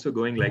emperor is also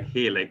going like,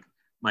 hey, like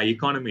my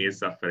economy is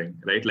suffering,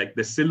 right? Like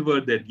the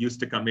silver that used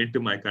to come into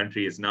my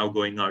country is now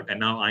going out, and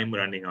now I'm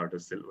running out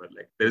of silver.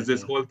 Like there's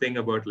this Okay. whole thing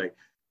about like,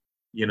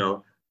 you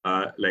know,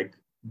 like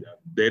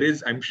there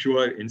is, I'm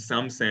sure, in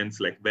some sense,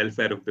 like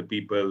welfare of the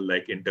people,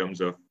 like in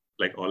terms of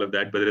like all of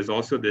that. But there's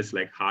also this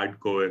like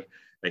hardcore,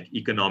 like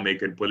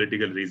economic and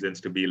political reasons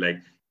to be like,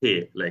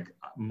 hey, like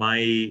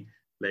my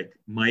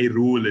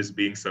rule is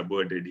being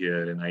subverted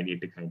here, and I need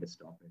to kind of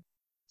stop it.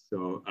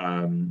 So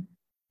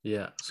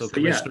Yeah. So so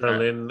yeah, Commissioner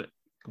Lin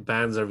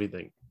bans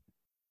everything.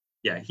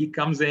 yeah, he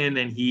comes in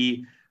and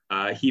he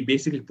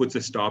basically puts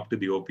a stop to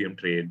the opium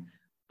trade.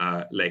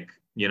 Like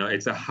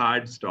it's a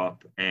hard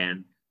stop,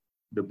 and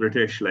the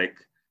British like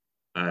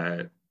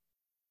uh,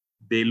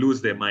 they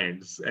lose their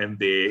minds and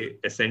they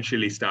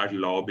essentially start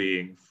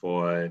lobbying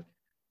for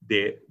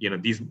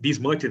these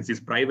merchants, these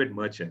private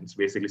merchants,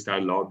 basically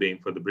start lobbying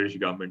for the British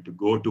government to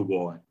go to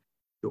war,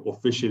 to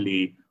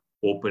officially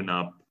open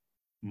up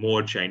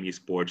more Chinese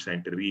ports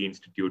and to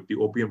reinstitute the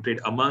opium trade.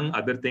 Among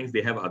other things,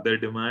 they have other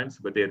demands,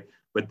 but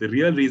the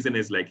real reason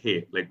is like,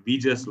 hey, like we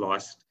just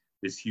lost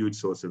this huge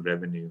source of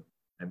revenue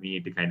and we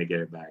need to kind of get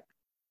it back.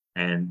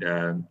 And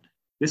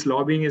this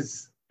lobbying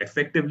is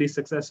effectively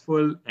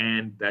successful,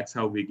 and that's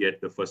how we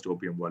get the first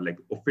opium war. Like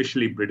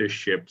officially, British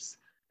ships,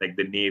 like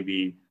the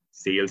Navy,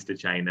 sails to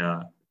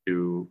China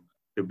to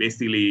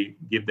basically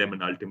give them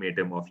an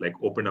ultimatum of like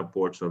open up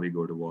ports or we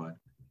go to war.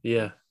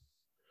 Yeah.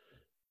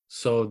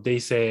 So they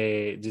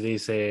say, do they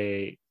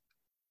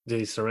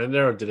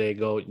surrender or do they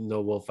go,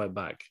 no, we'll fight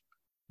back,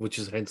 which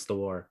is hence the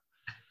war?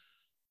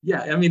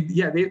 Yeah, I mean,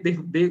 yeah,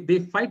 they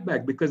fight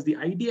back because the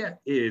idea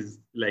is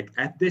like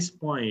at this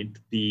point,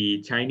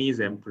 the Chinese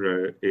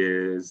emperor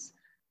is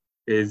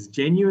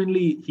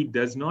genuinely, he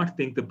does not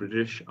think the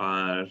British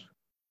are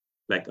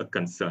like a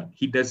concern.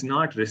 He does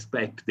not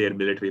respect their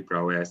military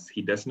prowess.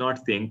 He does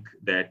not think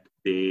that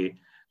they,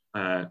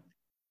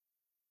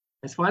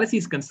 as far as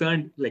he's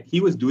concerned, like he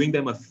was doing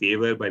them a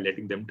favor by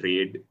letting them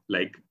trade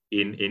like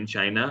in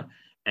China,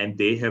 and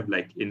they have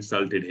like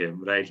insulted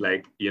him, right?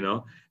 Like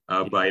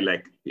by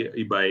like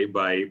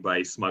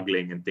by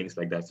smuggling and things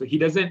like that. So he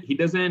doesn't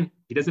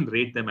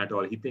rate them at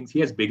all. He thinks he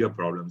has bigger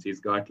problems. He's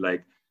got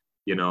like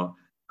you know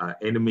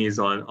enemies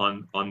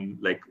on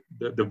like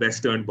the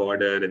western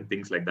border and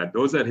things like that.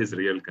 Those are his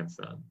real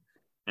concern,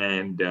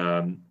 and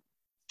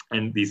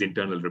these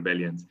internal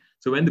rebellions.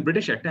 So when the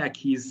British attack,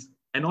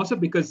 and also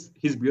because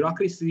his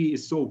bureaucracy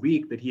is so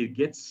weak that he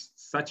gets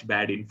such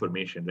bad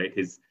information, right?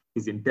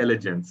 His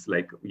intelligence,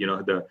 like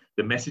the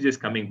messages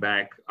coming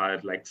back are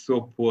like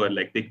so poor.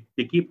 Like they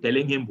keep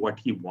telling him what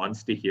he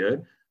wants to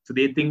hear. So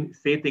they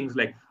say things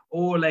like,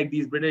 oh, like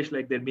these British,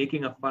 like they're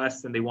making a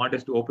fuss and they want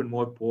us to open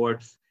more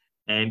ports,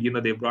 and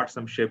they brought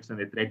some ships and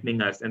they're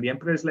threatening us. And the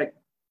emperor is like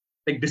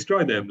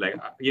destroy them. Like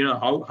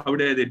how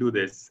dare they do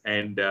this?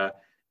 And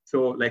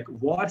so like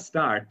war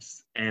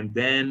starts, and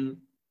then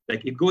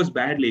like it goes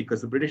badly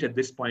because the British at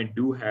this point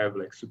do have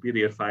like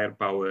superior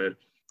firepower.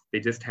 They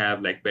just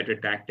have like better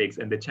tactics,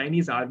 and the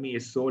Chinese army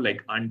is so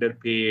like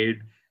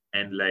underpaid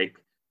and like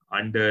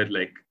under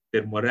like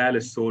their morale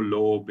is so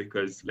low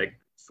because like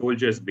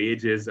soldiers'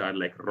 wages are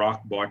like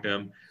rock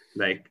bottom.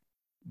 Like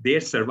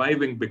they're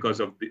surviving because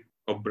of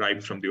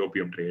bribes from the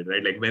opium trade,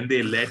 right? Like when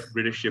they let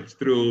British ships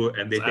through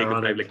and they It's take a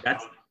bribe, ironic.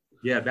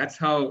 like that's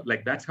how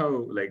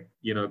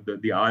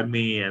the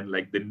army and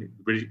like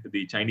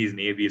the Chinese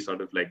Navy is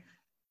sort of like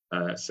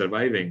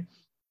surviving.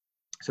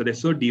 So they're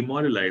so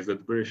demoralized that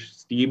the British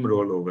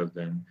steamroll over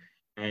them.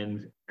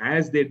 And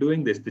as they're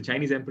doing this, the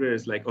Chinese emperor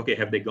is like, okay,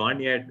 have they gone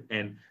yet?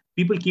 And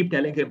people keep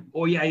telling him,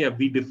 oh yeah,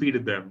 we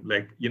defeated them.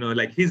 Like,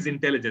 like his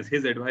intelligence,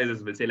 his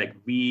advisors will say like,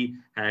 we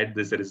had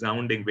this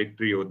resounding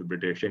victory over the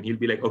British. And he'll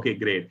be like, okay,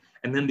 great.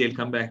 And then they'll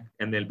come back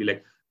and they'll be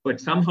like,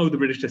 but somehow the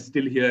British are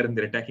still here and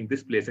they're attacking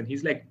this place. And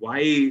he's like,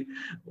 why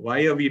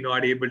are we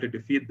not able to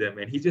defeat them?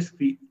 And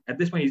at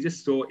this point, he's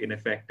just so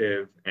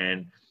ineffective.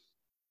 And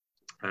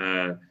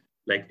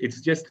like it's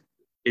just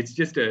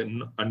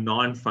a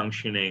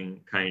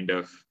non-functioning kind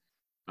of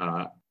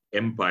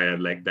empire.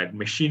 Like that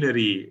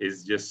machinery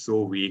is just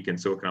so weak and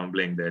so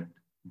crumbling that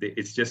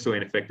it's just so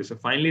ineffective. So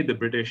finally the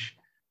British,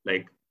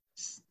 like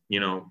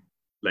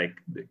like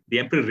the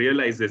emperor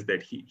realizes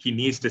that he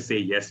needs to say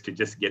yes to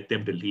just get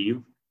them to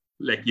leave.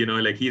 Like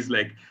like he's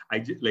like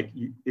I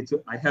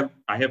have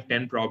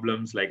 10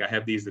 problems. Like I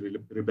have these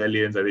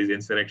rebellions or these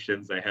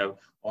insurrections. I have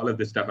all of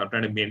this stuff. I'm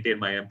trying to maintain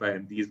my empire,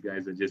 and these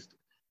guys are just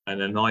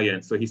an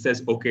annoyance. So he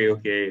says, okay,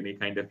 and he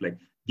kind of like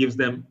gives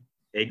them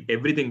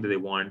everything that they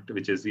want,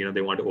 which is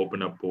they want to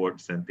open up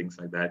ports and things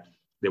like that.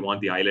 They want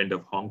the island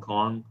of Hong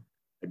Kong.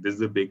 Like this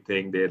is a big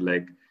thing. They're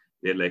like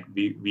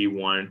we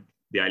want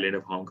the island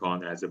of Hong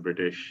Kong as a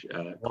British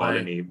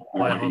colony. We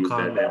Why want to Hong use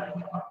Kong?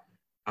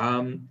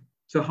 that.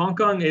 So Hong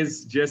Kong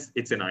is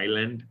it's an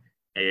island.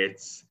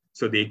 It's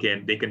so they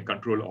can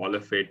control all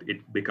of it.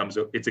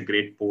 It's a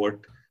great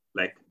port.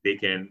 Like they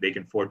can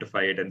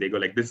fortify it, and they go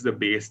like, this is a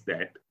base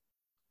that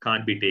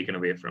can't be taken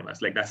away from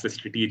us. Like that's the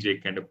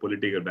strategic kind of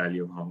political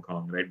value of Hong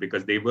Kong, right?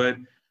 Because they were,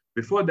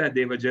 before that,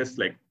 they were just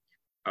like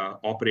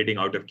operating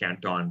out of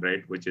Canton,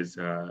 right? Which is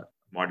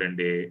modern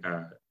day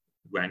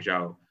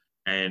Guangzhou.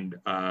 And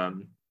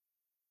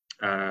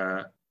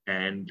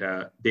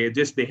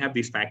they have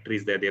these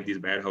factories there, they have these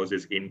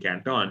warehouses in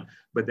Canton,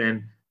 but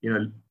then,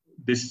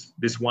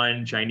 this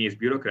one Chinese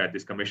bureaucrat,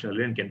 this Commissioner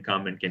Lin, can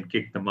come and can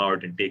kick them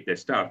out and take their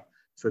stuff.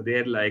 So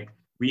they're like,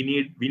 we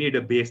need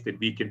a base that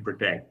we can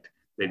protect,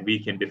 that we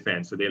can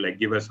defend. So they're like,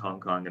 give us Hong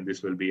Kong, and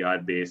this will be our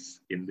base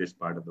in this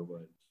part of the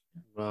world.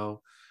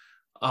 Wow.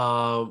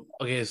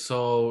 Okay,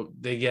 so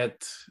they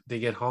get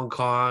Hong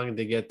Kong,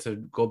 they get to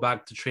go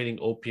back to trading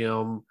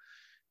opium.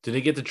 Do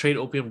they get to trade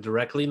opium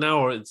directly now,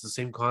 or it's the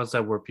same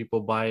concept where people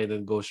buy it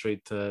and go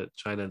straight to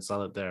China and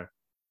sell it there?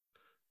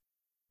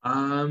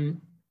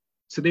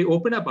 So they've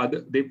opened up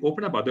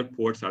other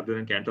ports other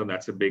than Canton.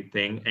 That's a big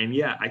thing. And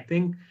yeah, I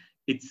think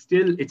it's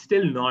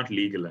still not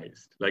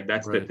legalized. Like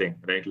that's the thing,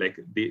 right? Like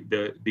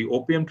the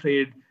opium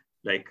trade,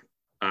 like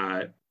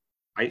I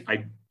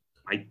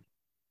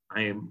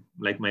am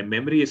like, my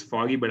memory is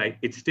foggy, but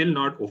it's still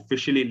not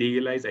officially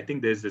legalized. I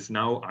think there's this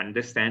now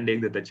understanding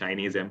that the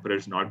Chinese emperor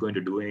is not going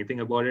to do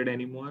anything about it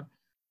anymore.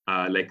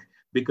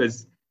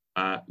 Because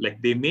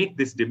they make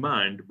this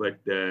demand, but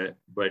the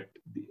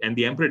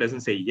emperor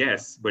doesn't say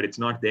yes, but it's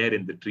not there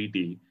in the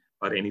treaty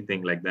or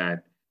anything like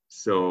that.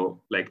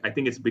 So like, I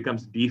think it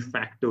becomes de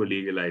facto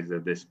legalized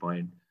at this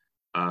point,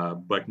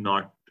 but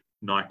not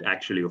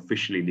actually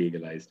officially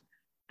legalized.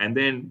 And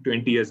then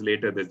 20 years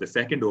later, there's the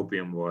Second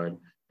Opium War.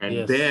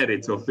 And there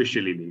it's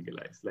officially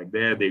legalized. Like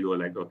there they go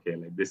like, okay,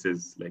 like this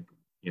is like,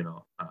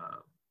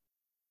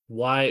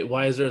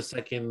 Why is there a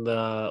second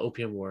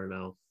Opium War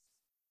now?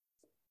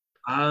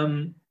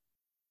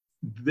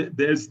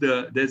 There's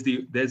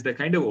the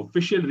kind of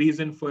official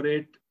reason for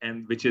it,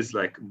 and which is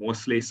like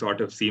mostly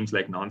sort of seems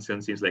like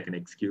nonsense, seems like an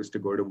excuse to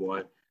go to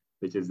war,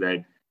 which is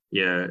that,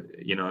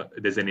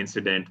 there's an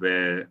incident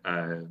where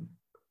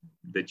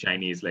the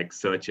Chinese like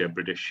search a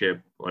British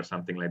ship or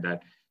something like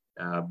that.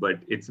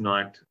 But it's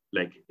not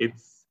like,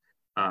 it's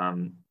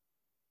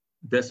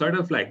the sort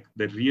of like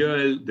the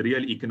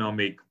real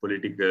economic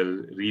political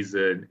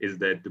reason is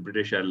that the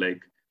British are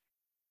like,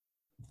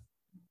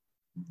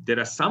 there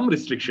are some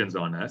restrictions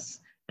on us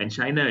and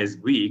China is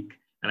weak.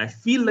 And I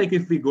feel like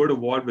if we go to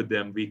war with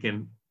them, we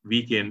can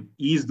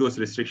ease those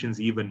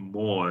restrictions even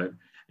more,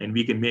 and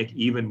we can make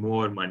even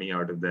more money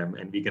out of them,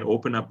 and we can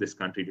open up this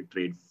country to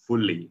trade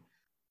fully.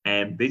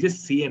 And they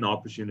just see an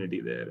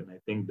opportunity there. And I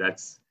think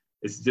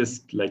it's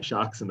just like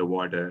sharks in the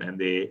water, and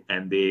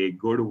they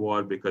go to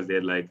war because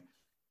they're like,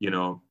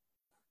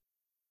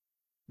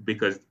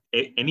 because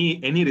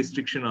any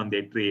restriction on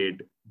their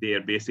trade, they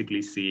are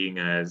basically seeing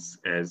as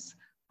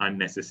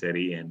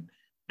unnecessary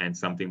and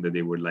something that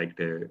they would like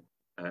to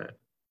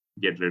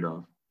get rid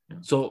of. Yeah.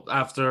 So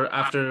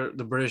after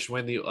the British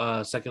win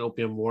the Second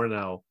Opium War,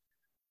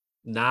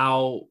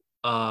 now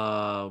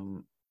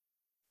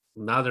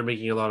they're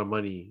making a lot of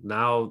money.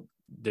 Now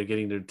they're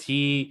getting their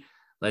tea.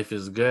 Life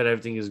is good.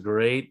 Everything is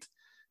great.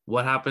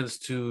 What happens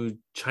to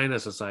China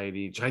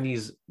society?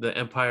 The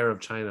empire of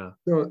China.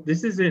 So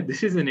this is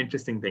an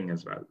interesting thing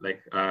as well.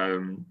 Like,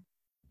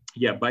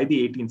 by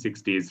the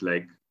 1860s,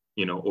 like,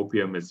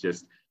 opium is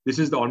just, this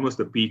is almost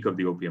the peak of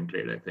the opium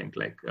trade. I think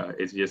like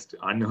it's just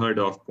unheard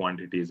of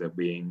quantities are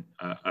being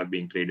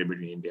traded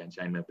between India and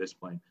China at this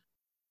point.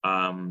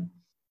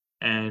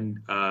 And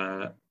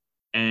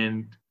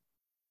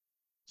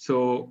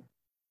so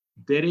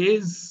there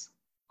is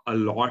a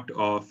lot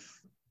of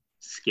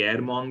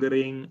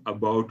scaremongering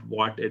about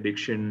what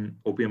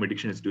opium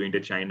addiction is doing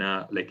to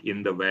China, like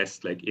in the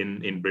West, like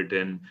in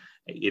Britain,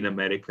 in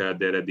America.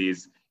 There are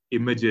these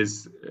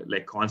images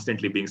like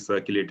constantly being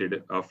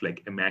circulated of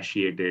like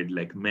emaciated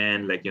like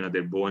men, like,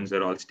 their bones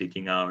are all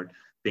sticking out,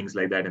 things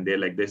like that. And they're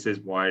like, this is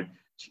what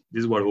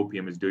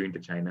opium is doing to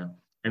China.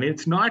 And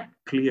it's not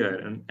clear.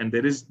 And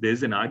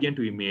there's an argument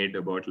to be made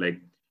about like,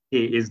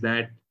 hey, is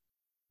that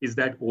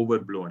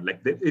overblown?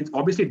 Like it's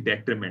obviously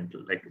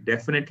detrimental, like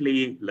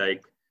definitely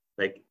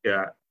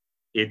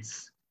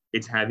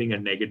it's having a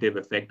negative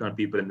effect on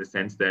people in the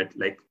sense that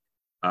like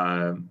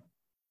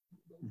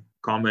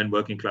common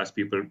working class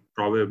people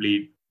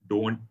probably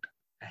don't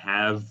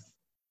have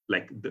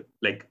like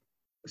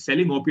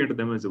selling opium to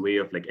them as a way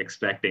of like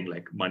extracting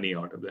like money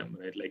out of them,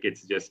 right? Like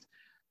it's just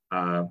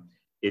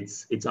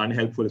it's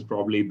unhelpful. It's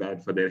probably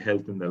bad for their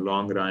health in the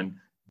long run.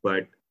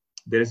 But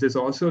there's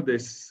also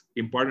this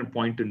important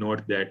point to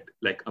note that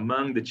like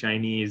among the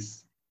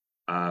Chinese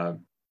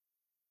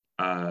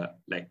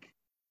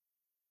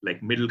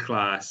like middle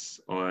class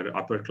or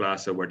upper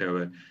class or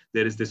whatever,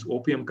 there is this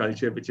opium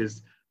culture which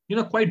is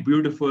quite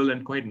beautiful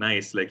and quite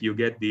nice. Like you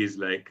get these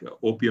like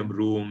opium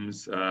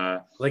rooms,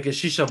 like a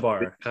shisha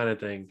bar kind of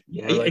thing.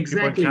 Yeah, like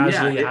exactly. People are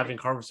casually having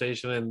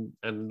conversation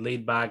and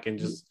laid back and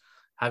just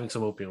having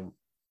some opium.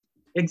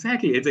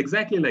 Exactly, it's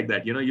exactly like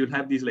that. You'll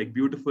have these like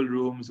beautiful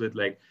rooms with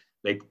like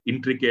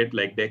intricate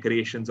like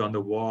decorations on the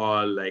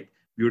wall, like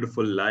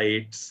beautiful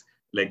lights,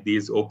 like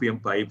these opium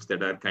pipes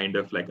that are kind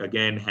of like,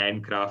 again,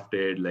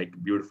 handcrafted, like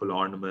beautiful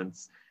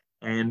ornaments.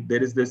 And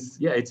there is this,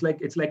 yeah, it's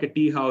like a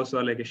tea house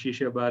or like a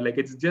shisha bar. Like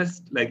it's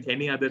just like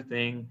any other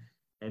thing,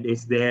 and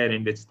it's there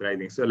and it's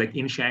thriving. So like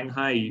in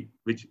Shanghai,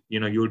 which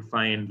you would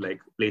find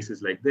like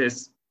places like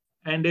this,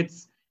 and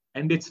it's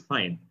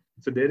fine.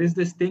 So there is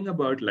this thing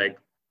about like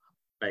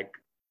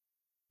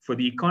for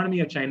the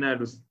economy of China, it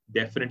was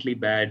definitely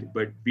bad,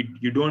 but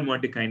you don't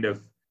want to kind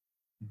of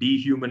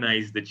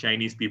dehumanize the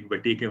Chinese people by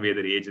taking away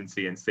their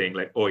agency and saying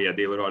like, oh yeah,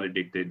 they were all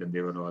addicted and they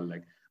were all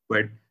like,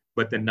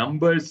 but the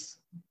numbers,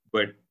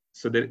 but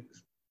so that,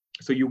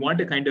 so you want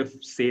to kind of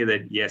say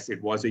that yes,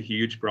 it was a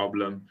huge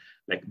problem.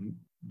 Like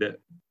the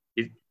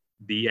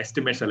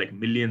estimates are like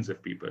millions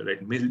of people,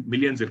 right?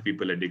 Millions of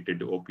people addicted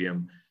to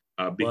opium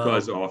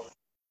because Wow.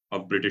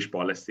 of British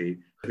policy.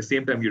 At the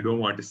same time, you don't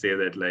want to say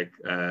that like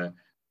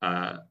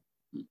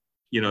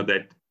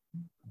that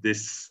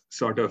this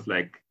sort of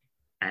like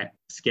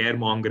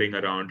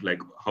scaremongering around like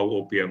how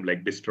opium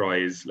like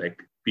destroys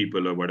like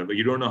people or whatever.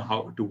 You don't know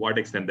how, to what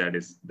extent that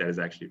is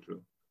actually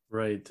true,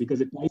 Right.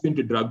 because it ties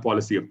into drug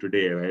policy of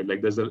today, right?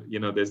 Like there's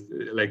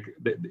like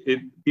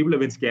people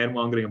have been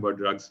scaremongering about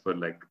drugs for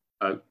like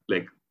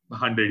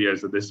 100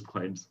 years at this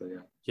point. So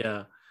yeah.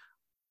 Yeah.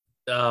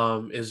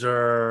 Is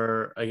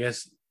there, I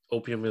guess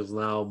opium is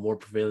now more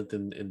prevalent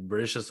in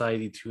British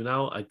society too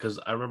now, because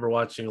I remember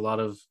watching a lot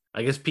of,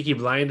 I guess, Peaky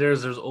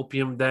Blinders. There's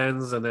opium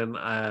dens, and then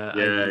Yeah, I guess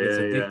yeah,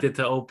 yeah. addicted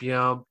to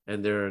opium,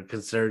 and they're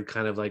considered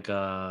kind of like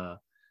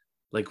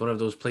one of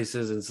those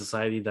places in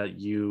society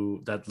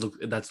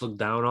that's looked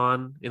down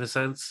on in a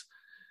sense,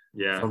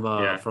 Yeah,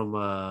 yeah. from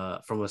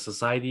a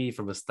society,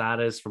 from a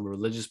status, from a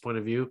religious point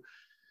of view.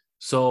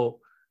 So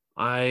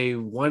I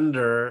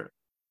wonder,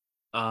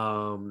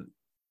 um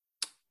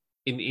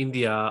in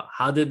India,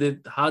 how did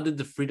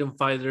the freedom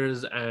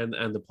fighters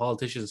and the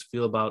politicians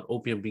feel about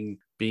opium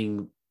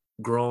being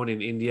grown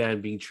in India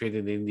and being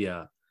traded in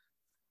India?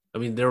 I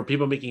mean, there were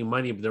people making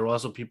money, but there were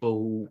also people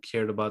who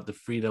cared about the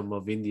freedom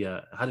of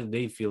India. How did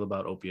they feel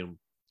about opium?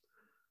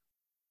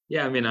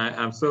 Yeah, I mean,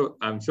 I'm so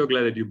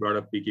glad that you brought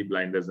up Peaky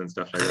Blinders and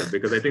stuff like that,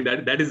 because I think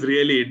that is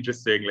really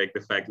interesting, like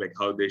the fact like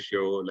how they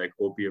show like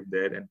opium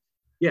there. And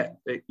yeah,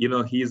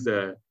 he's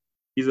a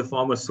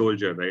former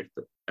soldier, right?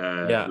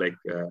 Yeah,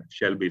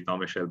 Shelby,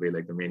 Thomas Shelby,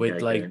 like the main with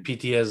character, like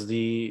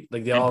PTSD,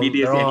 like and PTSD, and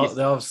they're he's,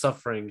 all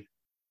suffering.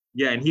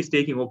 yeah, and he's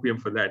taking opium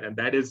for that, and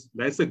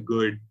that's a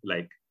good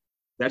like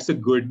that's a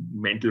good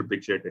mental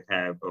picture to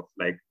have of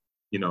like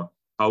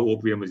how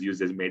opium is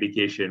used as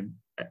medication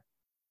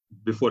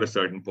before a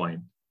certain point.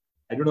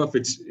 I don't know if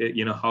it's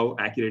how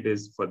accurate it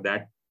is for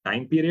that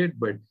time period,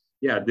 but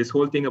yeah, this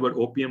whole thing about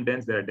opium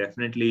dens, there are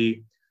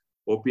definitely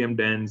opium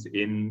dens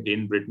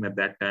in Britain at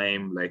that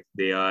time. Like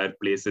they are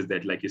places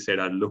that, like you said,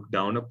 are looked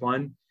down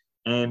upon,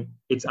 and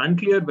it's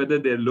unclear whether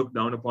they're looked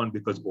down upon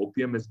because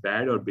opium is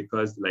bad or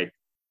because like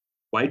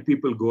white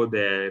people go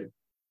there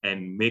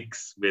and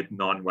mix with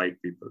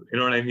non-white people. You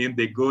know what I mean?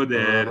 They go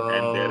there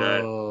and there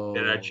are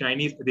Oh,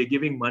 Chinese, they're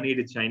giving money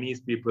to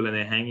Chinese people and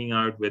they're hanging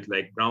out with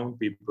like brown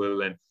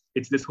people. And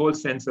it's this whole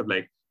sense of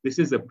like, this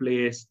is a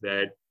place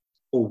that,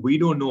 oh, we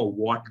don't know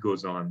what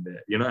goes on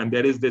there, and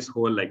there is this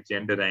whole like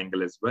gender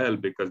angle as well,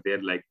 because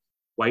they're like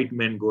white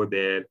men go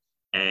there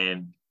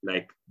and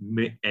like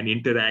and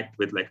interact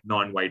with like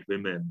non-white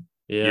women,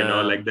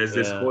 yeah, like there's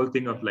this yeah. whole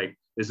thing of like,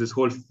 there's this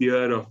whole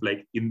fear of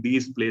like in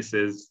these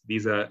places,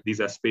 these are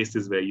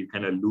spaces where you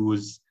kind of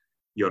lose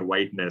your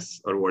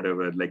whiteness or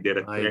whatever. Like they're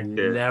a I threat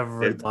to,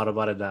 never thought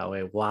about it that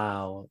way.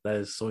 Wow, that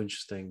is so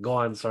interesting. Go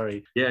on,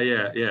 sorry.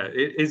 yeah.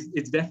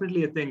 It's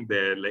definitely a thing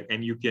there. Like,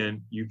 and you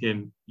can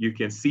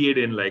see it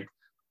in like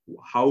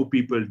how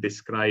people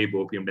describe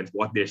opium dens,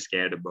 what they're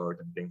scared about,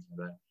 and things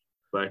like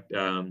that.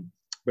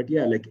 But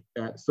yeah, like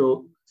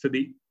so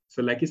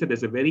like you said,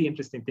 there's a very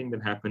interesting thing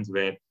that happens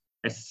where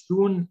as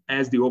soon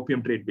as the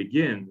opium trade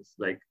begins,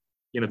 like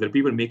there are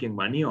people making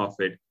money off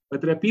it, but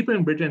there are people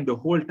in Britain the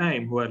whole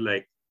time who are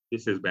like,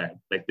 this is bad,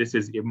 like this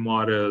is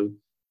immoral,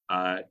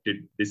 this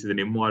is an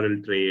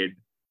immoral trade,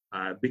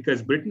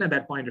 because Britain at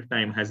that point of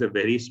time has a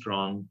very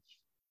strong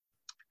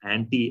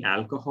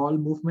anti-alcohol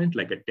movement,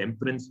 like a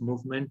temperance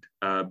movement,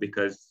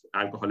 because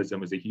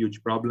alcoholism is a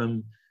huge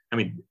problem. I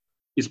mean,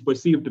 is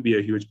perceived to be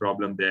a huge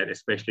problem there,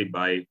 especially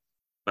by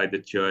the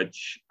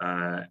church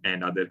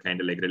and other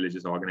kind of like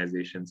religious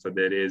organizations. So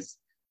there is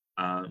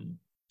a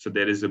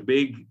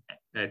big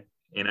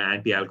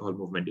anti-alcohol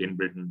movement in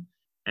Britain,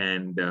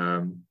 and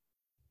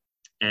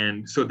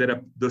so there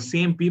are the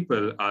same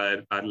people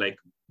are like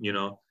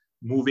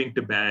moving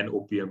to ban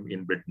opium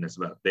in Britain as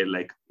well. They're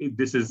like,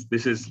 this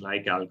is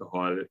like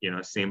alcohol,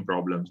 same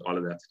problems, all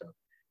of that stuff.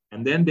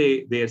 And then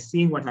they are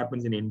seeing what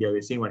happens in India.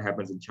 They're seeing what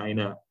happens in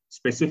China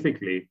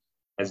specifically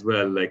as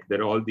well. Like there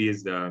are all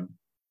these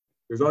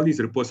there's all these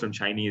reports from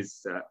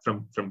Chinese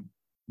from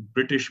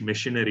British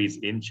missionaries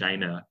in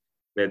China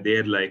where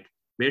they're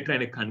trying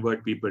to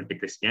convert people to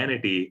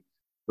Christianity,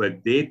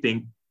 but they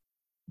think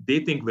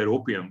we're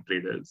opium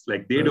traders.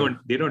 Like they're like,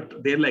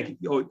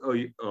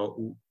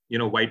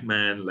 white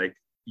man, like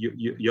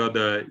you're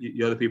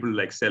the people who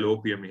like sell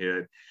opium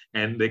here,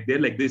 and like they're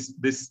like this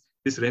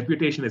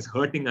reputation is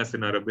hurting us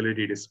in our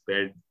ability to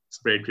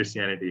spread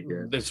Christianity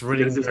here. It's So there's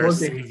ruining this their whole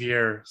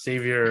thing.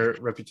 savior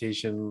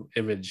reputation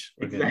image.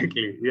 Okay.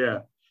 Exactly. Yeah.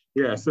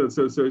 Yeah. So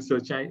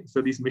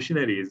these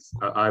missionaries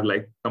are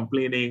like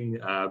complaining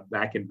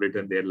back in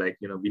Britain. They're like,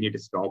 we need to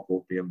stop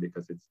opium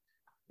because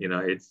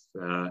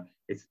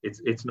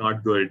it's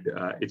not good.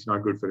 It's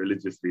not good for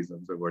religious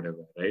reasons or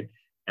whatever, right?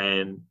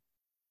 And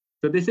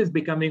so this is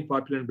becoming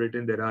popular in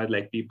Britain. There are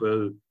like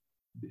people,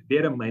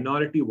 they're a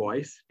minority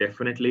voice,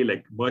 definitely.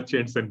 Like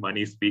merchants and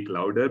money speak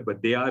louder,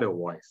 but they are a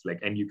voice. Like,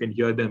 and you can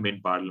hear them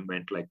in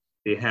Parliament. Like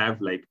they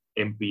have like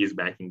MPs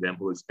backing them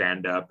who will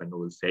stand up and who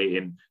will say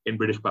in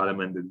British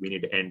Parliament that we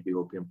need to end the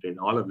opium trade and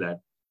all of that.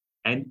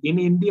 And in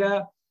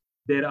India,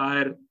 there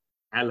are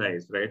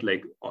allies, right?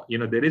 Like,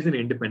 there is an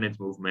independence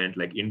movement,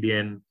 like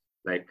Indian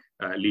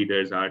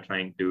leaders are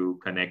trying to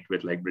connect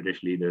with like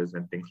British leaders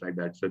and things like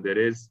that. So there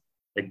is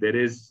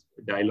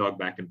dialogue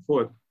back and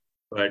forth,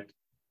 but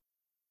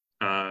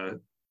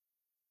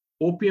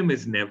opium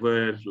is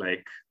never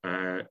like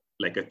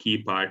a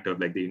key part of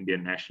like the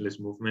Indian nationalist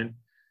movement.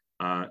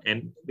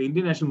 And the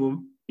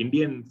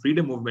Indian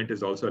freedom movement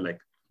is also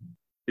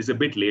is a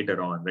bit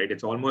later on, right?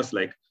 It's almost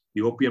like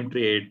the opium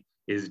trade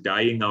is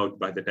dying out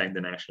by the time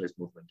the nationalist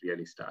movement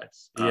really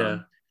starts.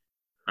 Yeah.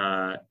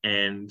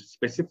 And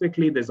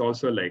specifically, there's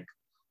also like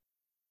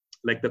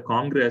the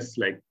Congress,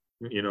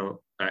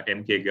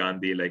 MK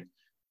Gandhi, like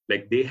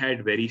they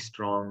had very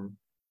strong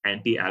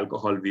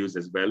anti-alcohol views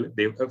as well.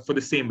 They for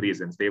the same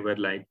reasons. They were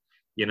like,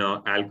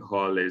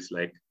 alcohol is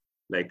like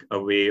a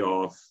way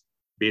of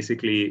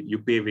basically you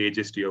pay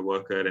wages to your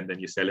worker and then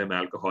you sell him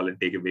alcohol and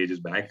take your wages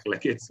back.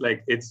 Like it's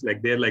like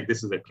they're like,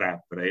 this is a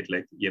trap, right?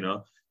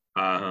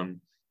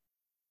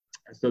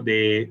 So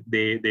they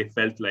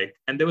felt like,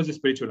 and there was a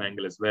spiritual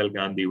angle as well.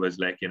 Gandhi was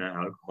like,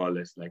 alcohol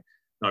is like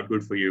not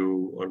good for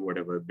you or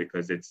whatever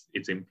because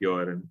it's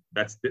impure, and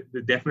that's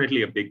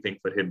definitely a big thing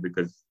for him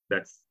because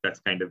that's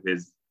kind of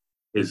his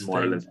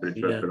moral and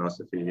spiritual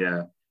philosophy.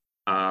 Yeah.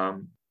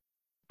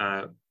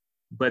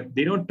 But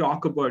they don't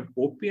talk about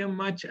opium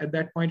much at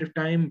that point of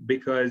time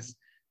because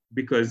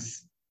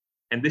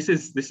and this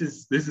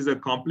is a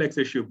complex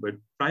issue, but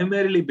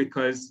primarily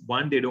because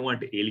one, they don't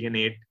want to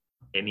alienate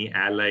any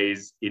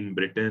allies in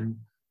Britain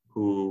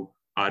who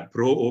are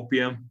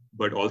pro-opium,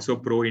 but also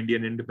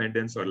pro-Indian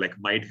independence, or like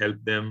might help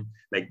them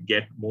like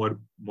get more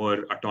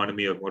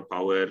autonomy or more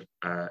power,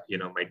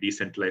 might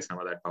decentralize some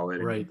of that power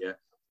in India.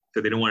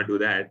 So they don't want to do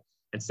that.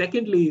 And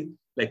secondly,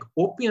 like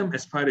opium,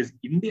 as far as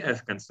India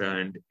is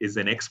concerned, is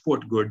an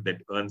export good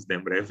that earns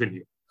them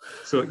revenue.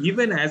 So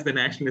even as the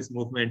nationalist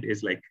movement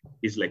is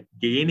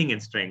gaining in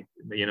strength,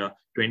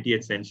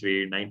 20th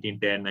century,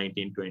 1910,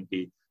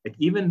 1920, like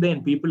even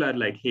then people are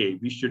like, hey,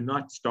 we should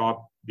not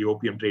stop the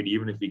opium trade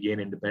even if we gain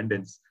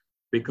independence,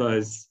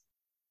 because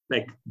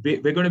like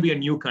we're going to be a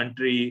new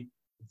country.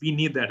 We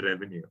need that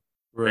revenue,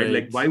 right?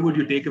 Like why would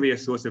you take away a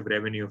source of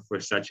revenue for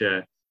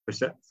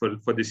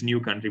for this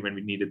new country when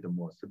we need it the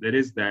most? So there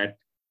is that.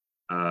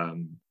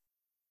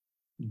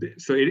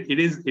 So it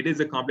is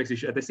a complex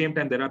issue. At the same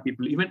time, there are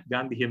people, even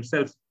Gandhi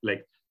himself,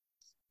 like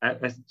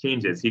as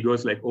changes, he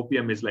goes like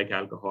opium is like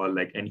alcohol,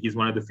 like, and he's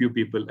one of the few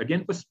people,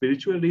 again for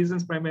spiritual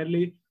reasons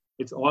primarily.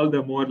 It's all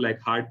the more like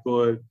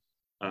hardcore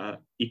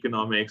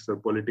economics or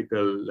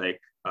political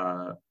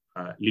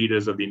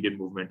leaders of the Indian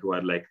movement who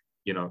are like,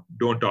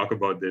 don't talk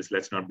about this.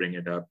 Let's not bring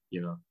it up.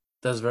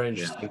 That's very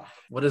interesting. Yeah.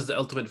 What is the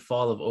ultimate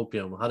fall of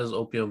opium? How does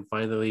opium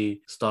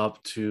finally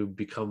stop to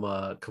become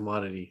a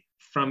commodity?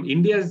 From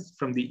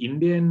the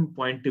Indian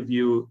point of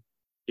view,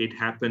 it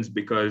happens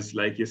because,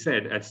 like you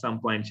said, at some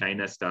point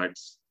China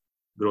starts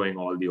growing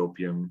all the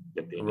opium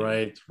that they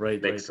need.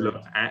 Right. So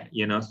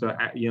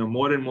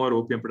more and more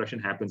opium production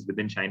happens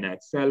within China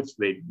itself. So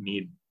they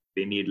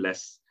need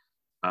less.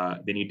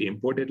 They need to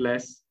import it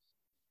less.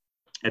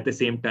 At the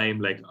same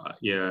time,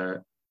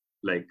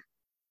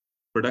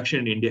 production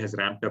in India has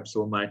ramped up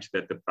so much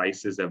that the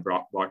prices have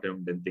rock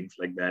bottomed and things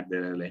like that.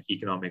 There are like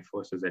economic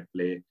forces at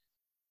play.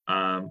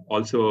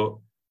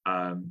 Also,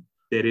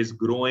 there is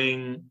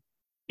growing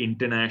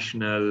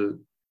international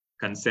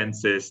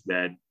consensus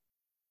that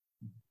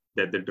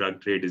the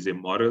drug trade is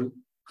immoral.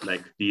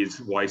 Like these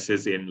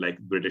voices in like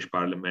British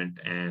Parliament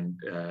and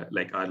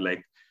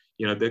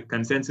the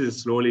consensus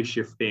is slowly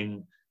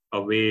shifting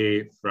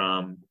away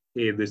from,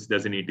 hey, this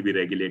doesn't need to be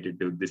regulated,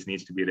 to this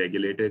needs to be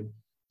regulated.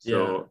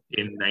 So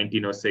in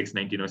 1906,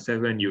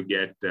 1907, you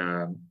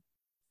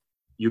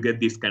get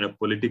these kind of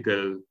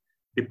political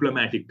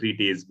diplomatic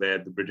treaties where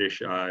the British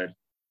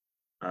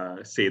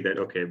say that,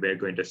 okay, we're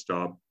going to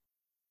stop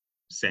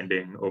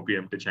sending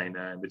opium to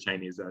China, and the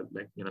Chinese are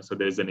like, so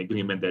there's an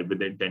agreement that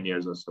within 10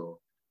 years or so,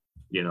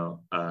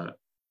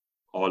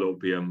 all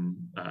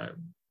opium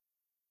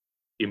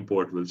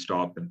import will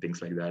stop and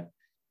things like that.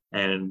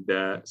 And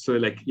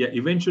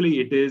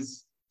eventually it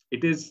is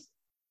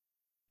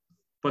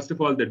first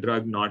of all, the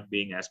drug not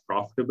being as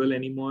profitable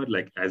anymore,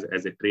 like as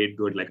a trade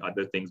good, like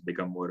other things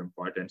become more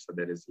important. So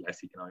there is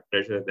less economic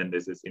pressure. Then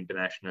there's this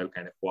international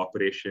kind of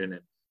cooperation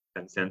and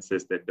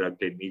consensus that drug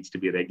trade needs to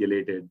be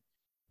regulated.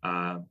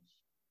 And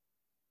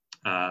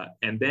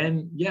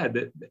then,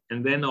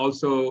 and then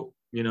also,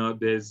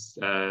 there's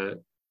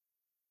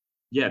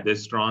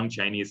strong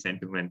Chinese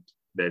sentiment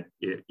that,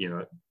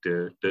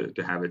 to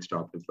have it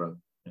stopped as well.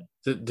 Yeah.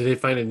 Did they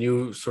find a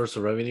new source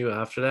of revenue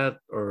after that,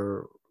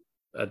 or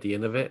at the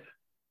end of it?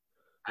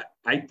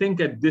 I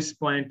think at this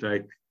point,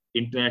 like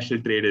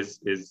international trade is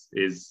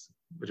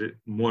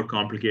more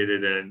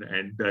complicated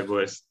and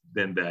diverse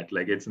than that.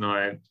 Like it's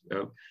not,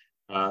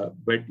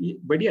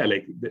 but yeah,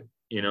 like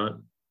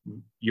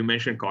you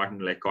mentioned cotton.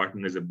 Like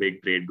cotton is a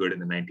big trade good in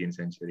the 19th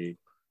century,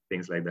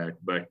 things like that.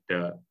 But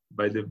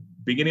by the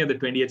beginning of the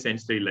 20th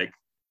century, like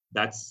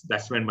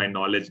that's when my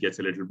knowledge gets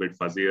a little bit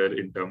fuzzier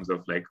in terms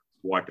of like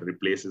what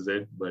replaces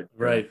it. But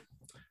right.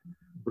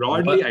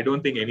 Broadly, I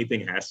don't think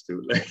anything has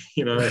to. Like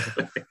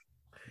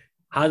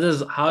How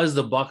is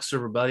the Boxer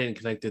Rebellion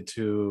connected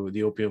to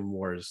the Opium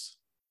Wars?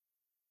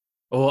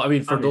 Oh, I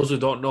mean, for those who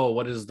don't know,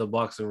 what is the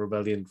Boxer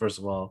Rebellion, first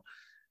of all,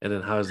 and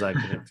then how is that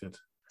connected?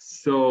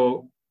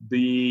 So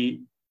this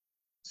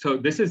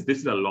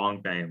is a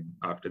long time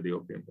after the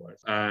Opium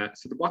Wars.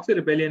 So the Boxer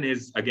Rebellion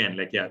is, again,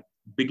 like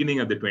beginning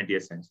of the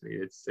 20th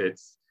century. It's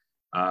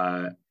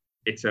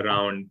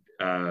around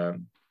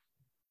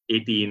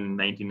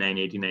 1899,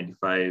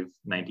 1895,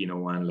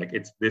 1901. Like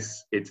it's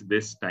this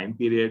time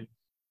period,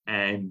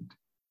 and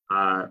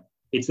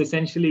it's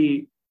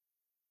essentially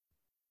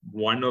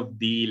one of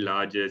the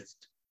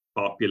largest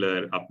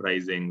popular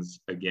uprisings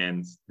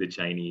against the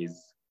Chinese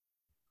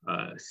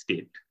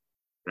state,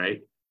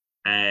 right?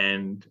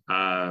 And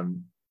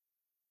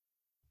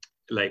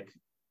like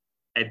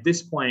at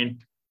this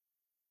point,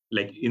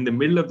 like in the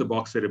middle of the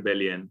Boxer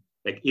Rebellion,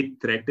 like it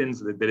threatens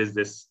that there is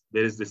the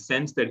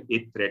sense that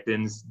it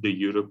threatens the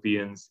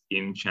Europeans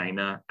in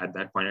China. At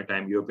that point in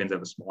time, Europeans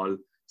have a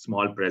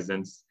small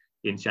presence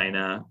in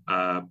China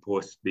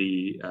post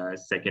the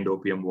Second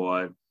Opium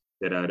War.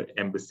 There are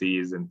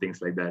embassies and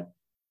things like that.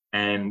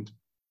 And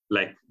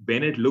like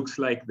when it looks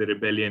like the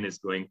rebellion is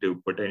going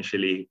to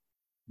potentially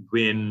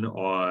win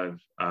or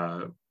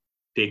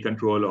take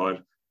control or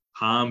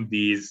harm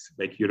these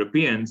like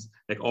Europeans,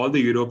 like all the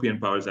European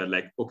powers are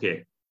like,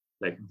 okay,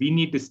 like we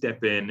need to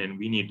step in and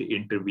we need to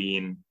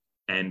intervene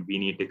and we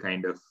need to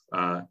kind of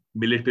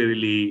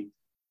militarily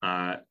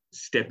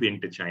step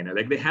into China.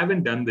 Like they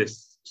haven't done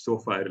this so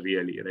far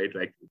really, right?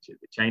 Like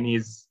the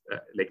Chinese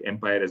like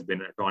empire has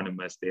been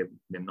autonomous. They've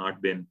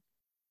not been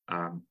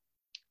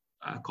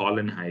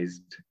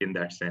colonized in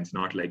that sense,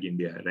 not like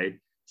India, right?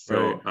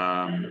 So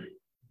right.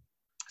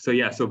 So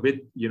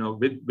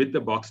with the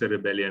Boxer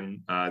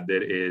Rebellion,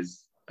 there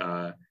is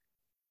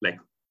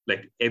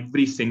like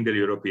every single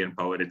European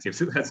power, it seems,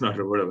 that's not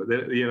a word,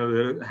 there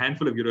are a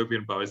handful of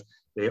European powers,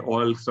 they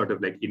all sort of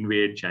like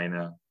invade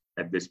China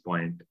at this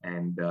point.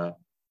 And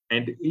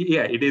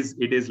yeah, it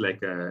is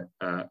like a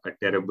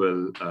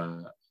terrible,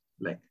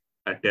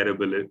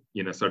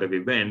 sort of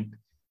event.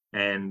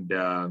 And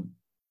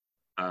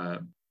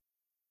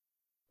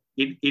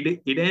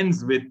it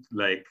ends with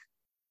like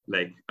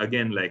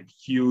again, like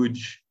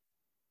huge,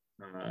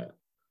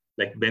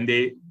 like when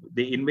they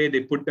invade,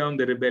 they put down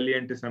the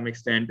rebellion to some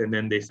extent, and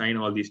then they sign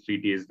all these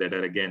treaties that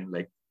are again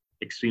like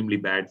extremely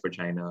bad for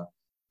China.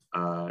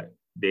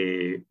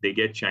 They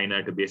get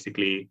China to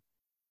basically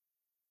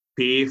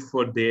pay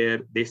for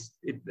this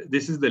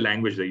is the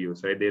language they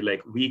use, right? They're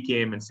like, we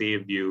came and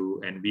saved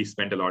you and we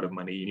spent a lot of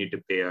money, you need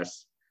to pay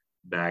us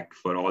back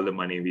for all the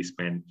money we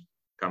spent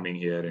coming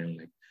here and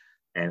like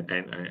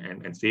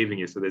and saving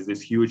you. So there's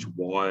this huge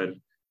war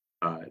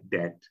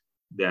debt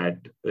that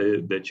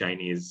the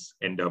Chinese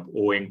end up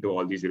owing to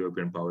all these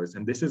European powers.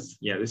 And this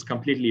is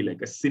completely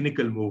like a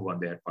cynical move on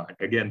their part.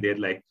 Again, they're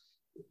like,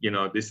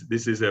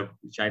 this is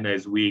China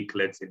is weak,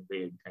 let's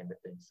invade kind of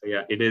thing. So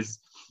yeah, it is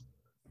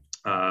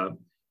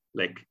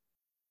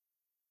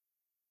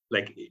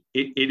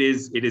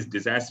it is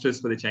disastrous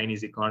for the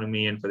Chinese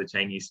economy and for the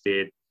Chinese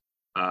state.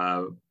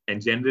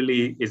 And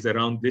generally is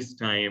around this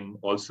time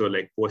also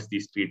like post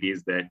these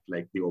treaties that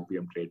like the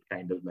opium trade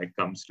kind of like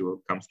comes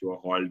to a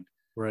halt.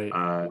 Right.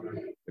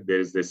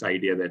 There's this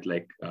idea that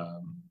like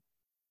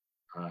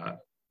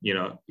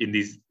in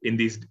these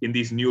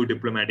new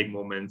diplomatic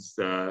moments,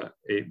 the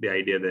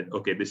idea that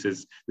okay, this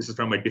is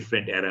from a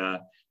different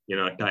era.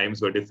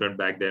 Times were different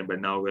back then,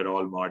 but now we're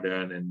all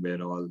modern and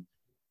we're all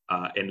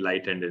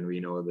enlightened, and we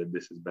know that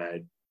this is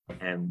bad.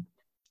 And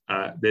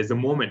there's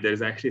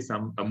actually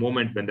a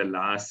moment when the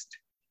last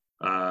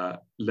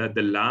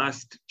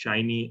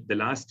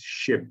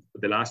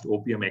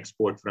opium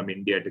export from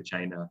India to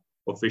China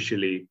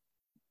officially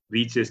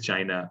reaches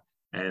China,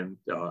 and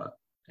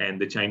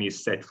the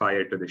Chinese set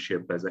fire to the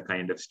ship as a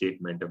kind of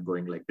statement of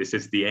going like, this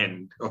is the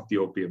end of the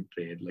opium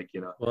trade. Like,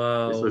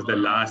 wow. This was the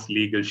last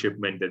legal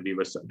shipment that we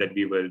were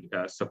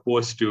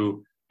supposed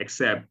to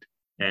accept,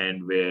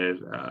 and we're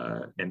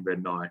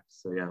not.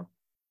 So yeah.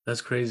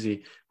 That's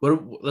crazy.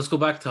 Let's go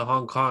back to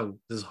Hong Kong.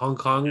 Does Hong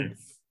Kong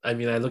I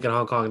mean, I look at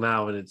Hong Kong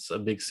now, and it's a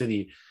big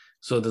city.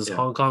 So does Yeah.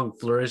 Hong Kong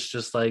flourish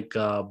just like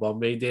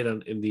Bombay did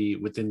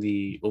within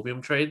the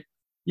opium trade?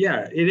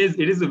 Yeah, it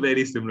is a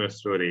very similar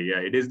story. Yeah,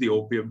 it is the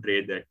opium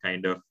trade that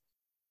kind of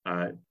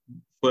uh,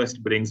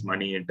 first brings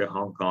money into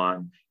Hong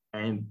Kong.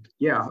 And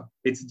yeah,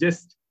 it's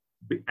just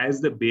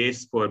as the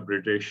base for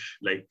British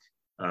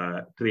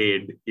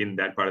trade in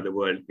that part of the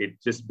world,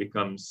 it just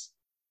becomes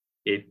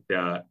it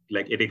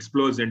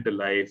explodes into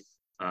life.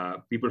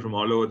 People from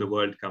all over the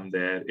world come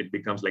there. It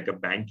becomes like a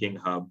banking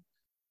hub.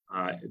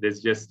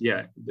 There's just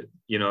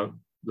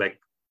like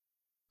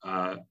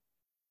uh,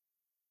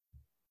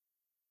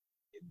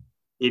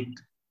 it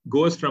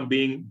goes from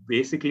being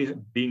basically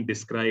being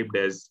described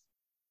as,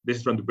 this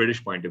is from the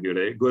British point of view,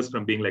 right? It goes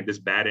from being like this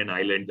barren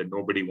island that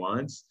nobody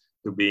wants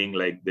to being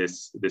like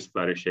this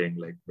flourishing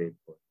like great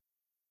port.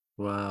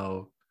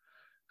 Wow.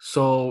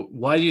 So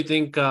why do you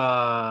think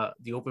the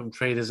opium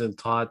trade isn't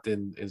taught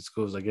in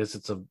schools? I guess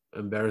it's an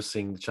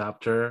embarrassing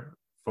chapter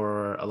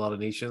for a lot of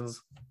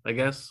nations, I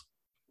guess.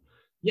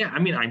 Yeah, I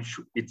mean, I'm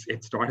sure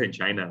it's taught in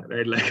China,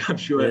 right? Like I'm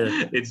sure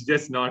Yeah. it's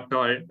just not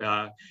taught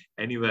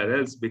anywhere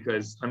else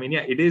because I mean,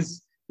 yeah, it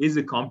is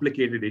a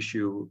complicated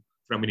issue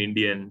from an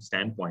Indian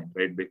standpoint,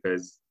 right?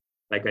 Because,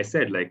 like I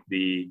said, like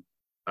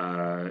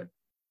uh,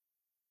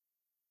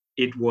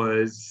 it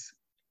was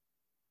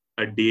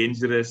a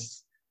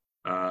dangerous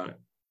uh,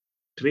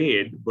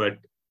 trade, but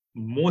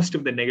most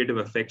of the negative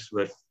effects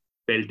were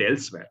felt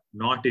elsewhere,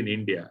 not in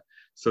India.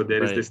 So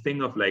there is Right. this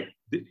thing of like,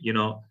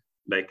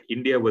 like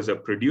India was a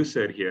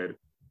producer here,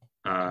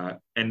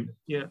 and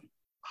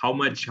how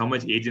much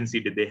agency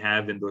did they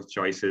have in those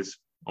choices?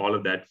 All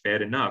of that,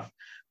 fair enough,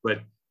 but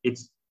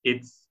it's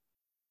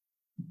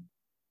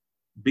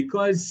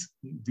because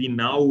we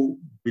now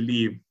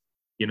believe,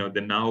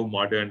 the now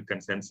modern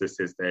consensus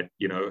is that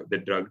the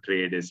drug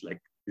trade is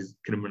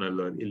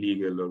criminal or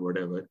illegal or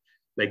whatever.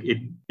 Like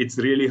it's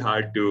really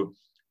hard to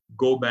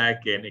go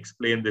back and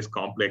explain this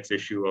complex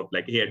issue of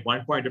like, hey, at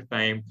one point of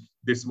time,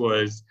 this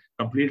was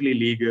completely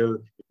legal.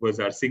 It was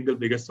our single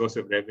biggest source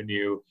of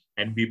revenue.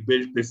 And we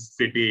built this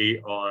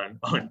city on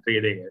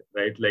trading it,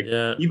 right? Like,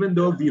 Yeah. even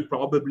though we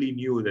probably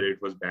knew that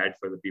it was bad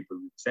for the people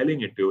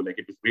selling it to, like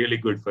it was really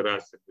good for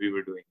us and we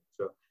were doing it.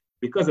 So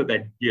because of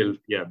that guilt,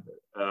 yeah,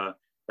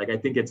 I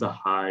think it's a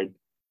hard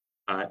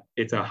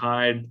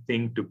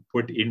thing to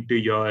put into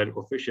your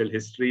official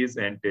histories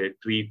and to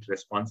treat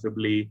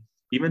responsibly,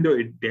 even though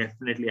it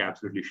definitely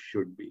absolutely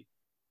should be,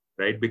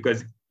 right?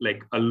 Because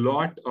like a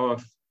lot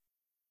of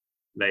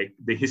like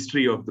the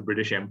history of the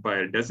British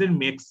Empire doesn't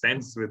make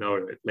sense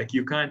without it. Like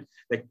you can't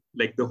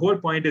like the whole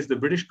point is the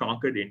British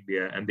conquered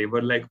India and they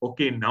were like,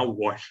 okay, now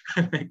what?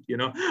 Like,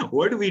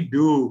 what do we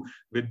do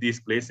with these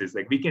places?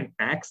 Like we can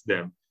tax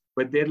them,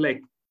 but they're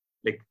like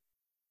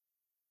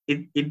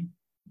it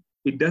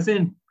it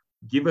doesn't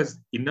give us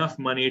enough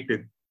money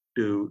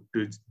to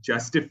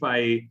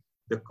justify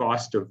the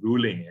cost of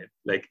ruling it.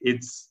 Like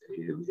it's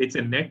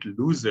a net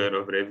loser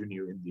of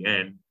revenue in the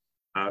end,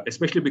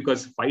 especially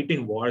because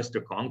fighting wars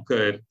to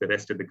conquer the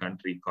rest of the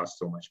country costs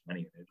so much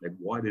money. Right? Like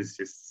war is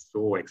just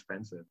so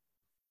expensive.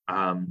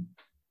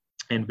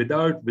 And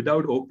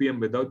without opium,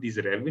 without these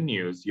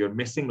revenues, you're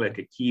missing like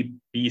a key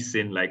piece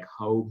in like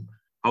how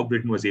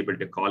Britain was able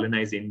to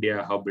colonize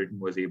India, how Britain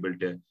was able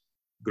to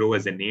grow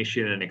as a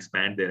nation and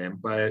expand their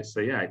empire.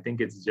 So yeah, I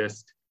think it's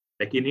just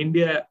like in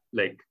India,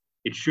 like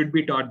it should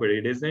be taught, but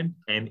it isn't.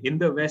 And in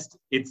the West,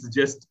 it's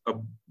just a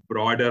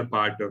broader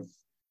part of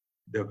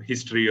the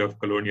history of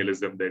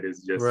colonialism that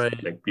is just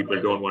Right. like people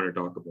don't want to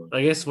talk about.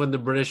 I guess when the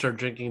British are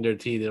drinking their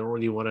tea, they don't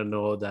really want to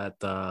know that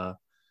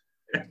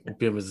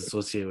opium is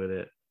associated with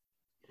it.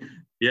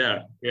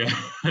 Yeah, yeah.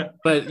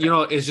 But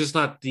it's just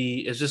not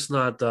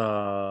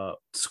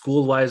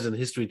school wise in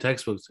history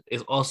textbooks.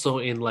 It's also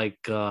in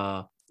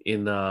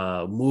in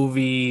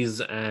movies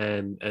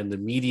and the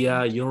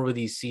media. You don't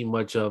really see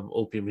much of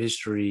opium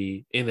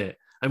history in it.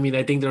 I mean,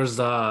 I think there's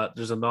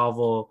a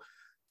novel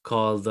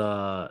called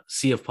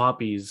Sea of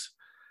Poppies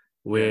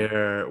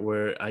Yeah.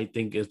 where I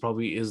think it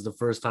probably is the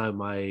first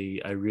time I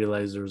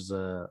realized there's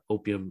a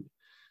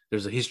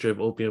history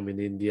of opium in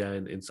India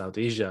and in South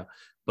Asia.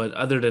 But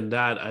other than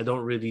that, I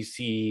don't really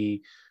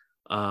see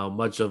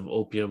much of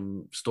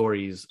opium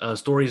stories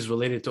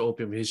related to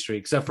opium history,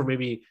 except for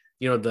maybe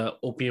the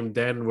opium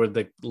den where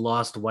the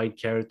lost white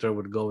character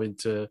would go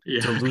into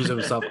Yeah. to lose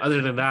himself.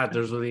 Other than that,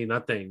 there's really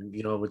nothing,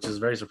 which is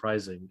very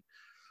surprising.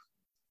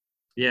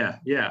 Yeah,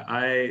 yeah.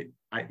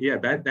 Yeah,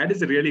 that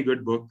is a really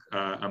good book,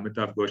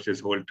 Amitav Ghosh's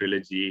whole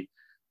trilogy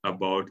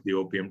about the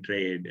opium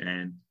trade.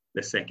 And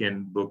the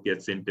second book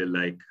gets into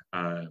like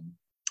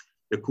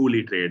the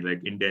coolie trade,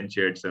 like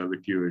indentured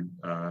servitude,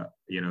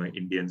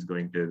 Indians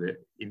going to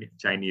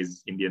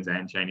Chinese Indians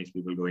and Chinese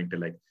people going to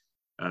like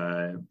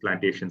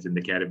plantations in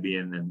the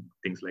Caribbean and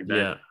things like that.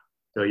 Yeah.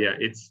 So yeah,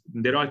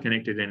 they're all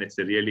connected and it's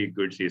a really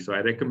good series. So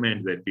I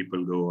recommend that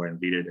people go and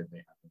read it if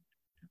they haven't.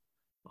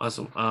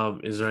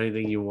 Awesome. Is there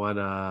anything you want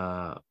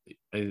to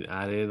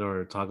add in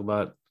or talk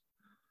about?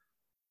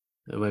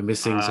 Am I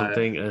missing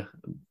something?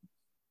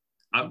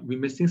 Are we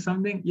missing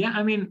something? Yeah,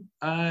 I mean,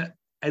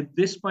 at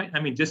this point, I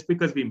mean, just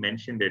because we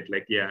mentioned it,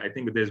 like, yeah, I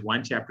think there's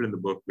one chapter in the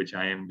book which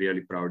I am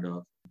really proud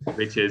of,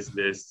 which is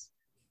this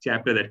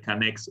chapter that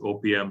connects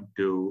opium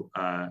to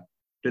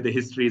the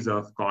histories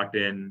of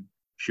cotton,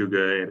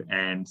 sugar,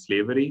 and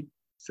slavery.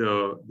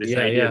 So this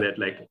idea that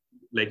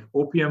like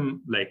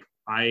opium, like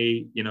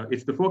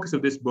it's the focus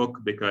of this book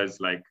because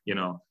I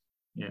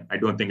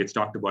don't think it's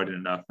talked about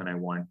enough, and I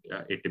want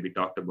it to be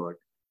talked about.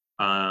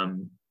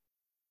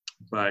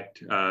 But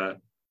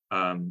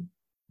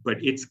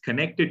it's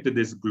connected to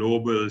this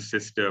global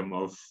system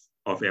of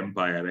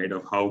empire, right?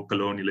 Of how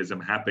colonialism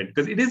happened,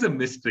 because it is a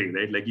mystery,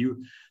 right? Like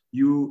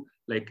you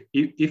like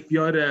if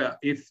you're a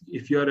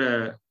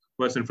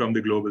person from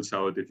the global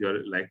south, if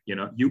you're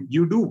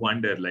you do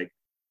wonder, like,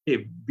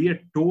 hey, we are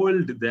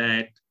told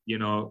that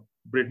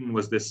Britain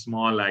was this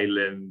small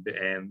island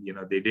and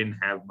they didn't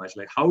have much.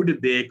 Like, how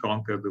did they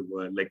conquer the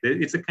world? Like,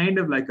 it's a kind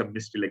of like a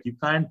mystery. Like, you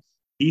can't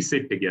piece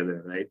it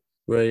together, right?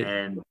 Right.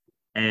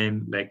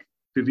 And like,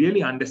 to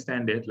really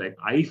understand it, like,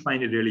 I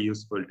find it really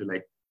useful to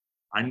like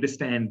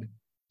understand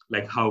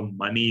like how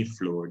money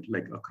flowed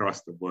like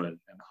across the world,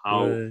 and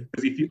how,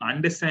 because if you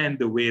understand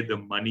the way the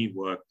money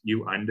worked,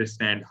 you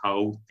understand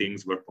how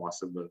things were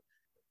possible.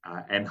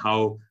 And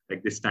how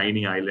like this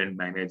tiny island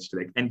managed,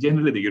 like, and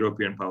generally the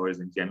European powers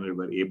in general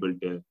were able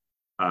to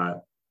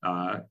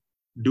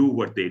do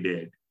what they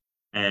did.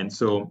 And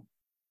so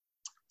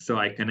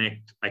I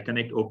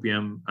connect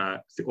opium.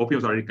 So opium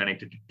is already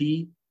connected to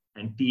tea,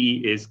 and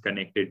tea is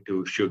connected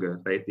to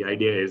sugar, right? The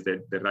idea is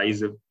that the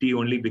rise of tea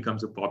only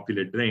becomes a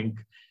popular drink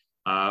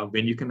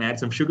when you can add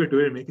some sugar to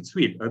it and make it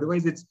sweet.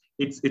 Otherwise, it's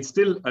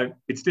still a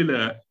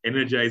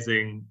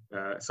energizing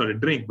sort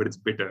of drink, but it's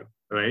bitter,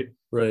 right?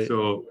 Right.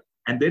 So.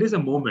 And there is a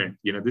moment,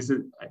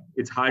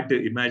 it's hard to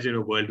imagine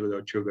a world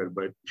without sugar,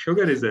 but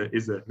sugar is a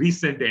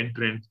recent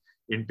entrant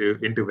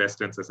into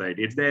Western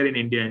society. It's there in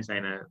India and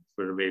China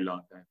for a very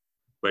long time,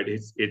 but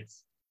it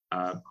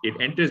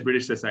enters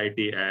British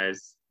society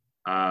as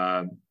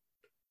a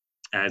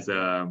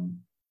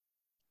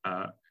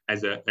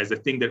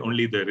thing that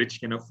only the rich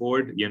can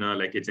afford.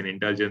 Like, it's an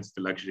indulgence,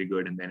 the luxury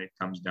good, and then it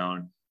comes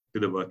down to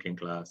the working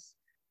class.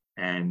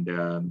 And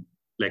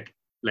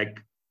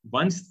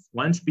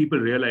once people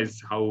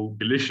realize how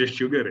delicious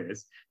sugar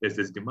is, there's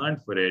this demand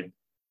for it.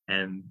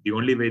 And the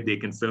only way they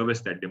can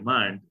service that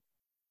demand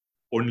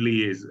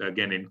only is,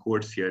 again, in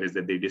quotes here, is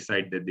that they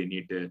decide that they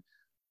need to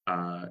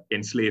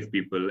enslave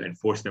people and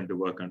force them to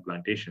work on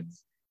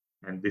plantations.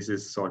 And this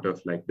is sort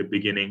of like the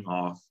beginning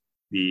of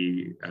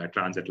the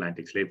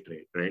transatlantic slave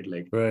trade, right?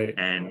 Like, right.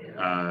 And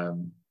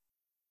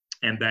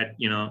that,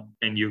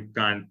 and you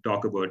can't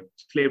talk about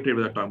slave trade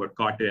without talking about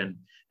cotton.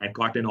 And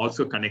cotton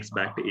also connects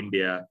back to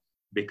India,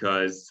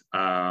 because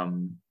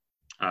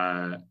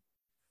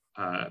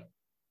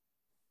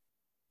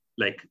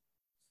like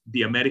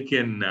the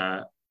American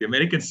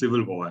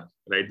Civil War,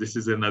 right? This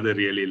is another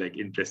really like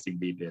interesting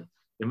detail.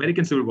 The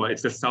American Civil War,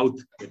 it's the South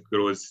that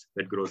grows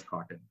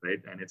cotton,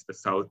 right? And it's the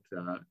South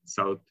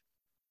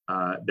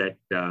that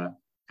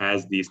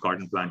has these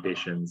cotton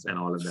plantations and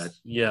all of that.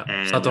 Yeah,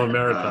 and, South of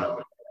America,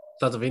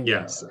 South of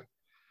India. Yes,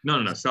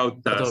 no, South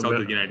of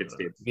the United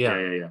States.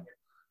 Yeah.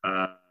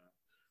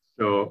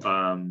 So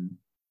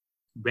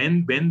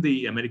when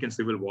the American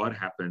Civil War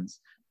happens,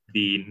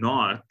 the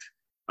North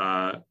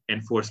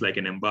enforced like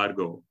an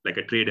embargo, like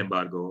a trade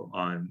embargo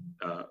on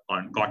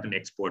cotton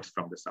exports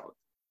from the South,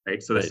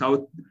 right? So the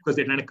South, because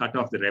they're trying to cut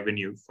off the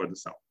revenue for the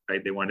South,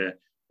 right? They want to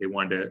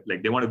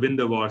win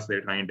the war, so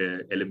they're trying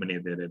to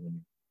eliminate their revenue.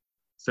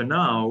 So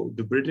now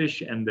the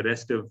British and the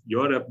rest of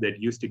Europe that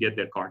used to get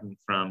their cotton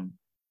from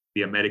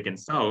the American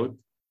South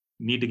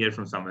need to get it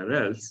from somewhere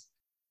else,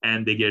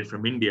 and they get it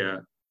from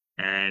India.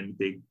 And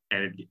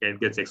it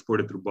gets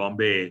exported through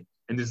Bombay,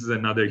 and this is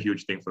another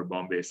huge thing for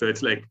Bombay. So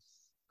it's like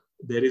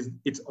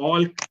it's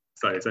all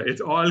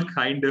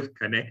kind of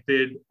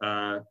connected.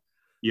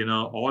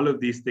 All of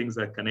these things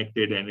are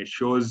connected, and it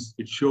shows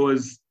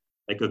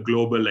like a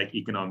global like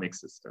economic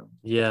system.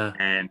 Yeah,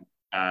 and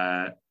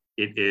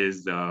it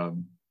is I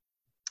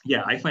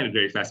find it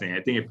very fascinating.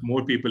 I think if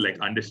more people like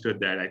understood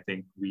that, I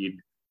think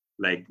we'd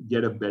like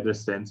get a better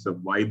sense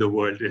of why the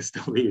world is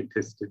the way it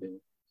is today.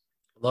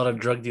 A lot of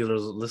drug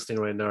dealers listening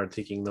right now are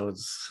taking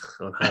notes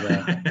on how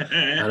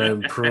to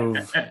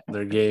improve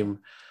their game.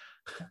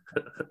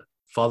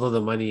 Follow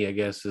the money, I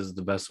guess, is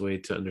the best way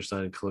to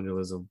understand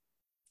colonialism.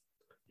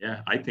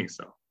 Yeah, I think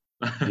so.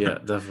 Yeah,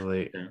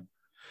 definitely.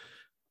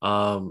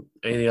 Yeah.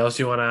 Anything else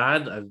you want to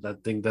add? I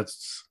think that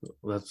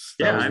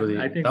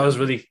was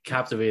really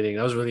captivating.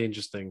 That was really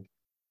interesting.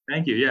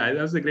 Thank you. Yeah,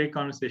 that was a great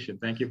conversation.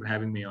 Thank you for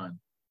having me on.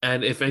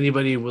 And if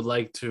anybody would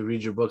like to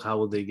read your book, how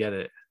will they get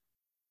it?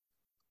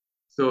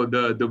 So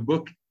the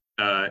book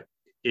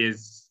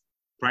is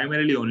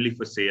primarily only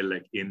for sale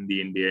like in the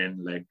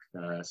Indian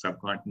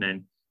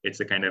subcontinent. It's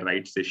a kind of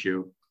rights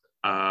issue.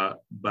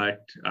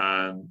 But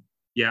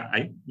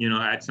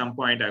at some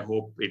point I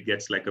hope it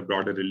gets like a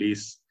broader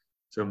release.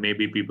 So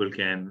maybe people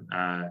can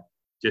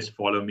just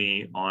follow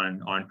me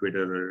on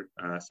Twitter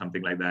or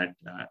something like that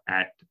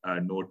at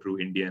No True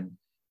Indian.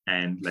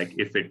 And like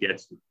if it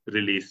gets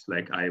released,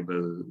 like I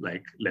will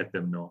like let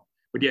them know.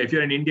 But yeah, if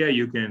you're in India,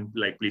 you can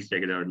like please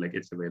check it out. Like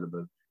it's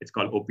available. It's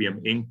called Opium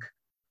Inc.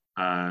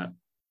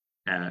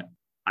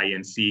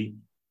 INC.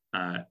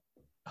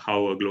 How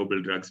a global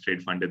drugs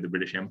trade funded the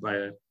British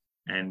Empire.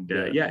 And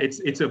yeah,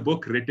 it's a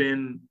book written.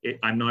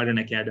 I'm not an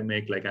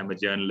academic, like I'm a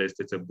journalist.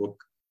 It's a book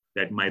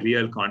that my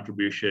real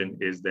contribution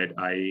is that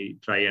I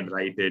try and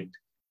write it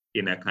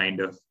in a kind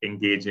of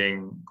engaging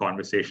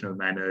conversational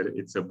manner.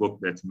 It's a book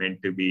that's meant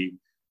to be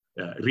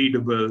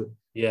readable.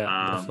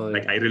 Definitely.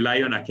 Like I rely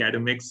on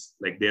academics,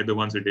 like they're the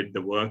ones who did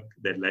the work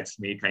that lets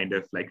me kind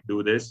of like do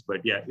this.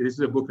 But yeah, this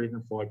is a book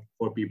written for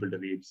people to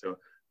read. So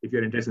if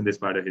you're interested in this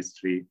part of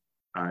history,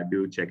 do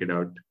check it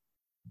out.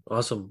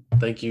 Awesome.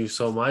 Thank you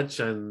so much.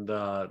 And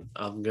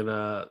I'm going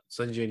to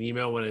send you an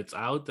email when it's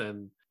out.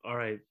 And all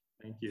right.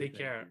 Thank you. Take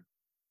care.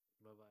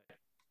 You.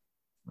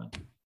 Bye-bye. Bye.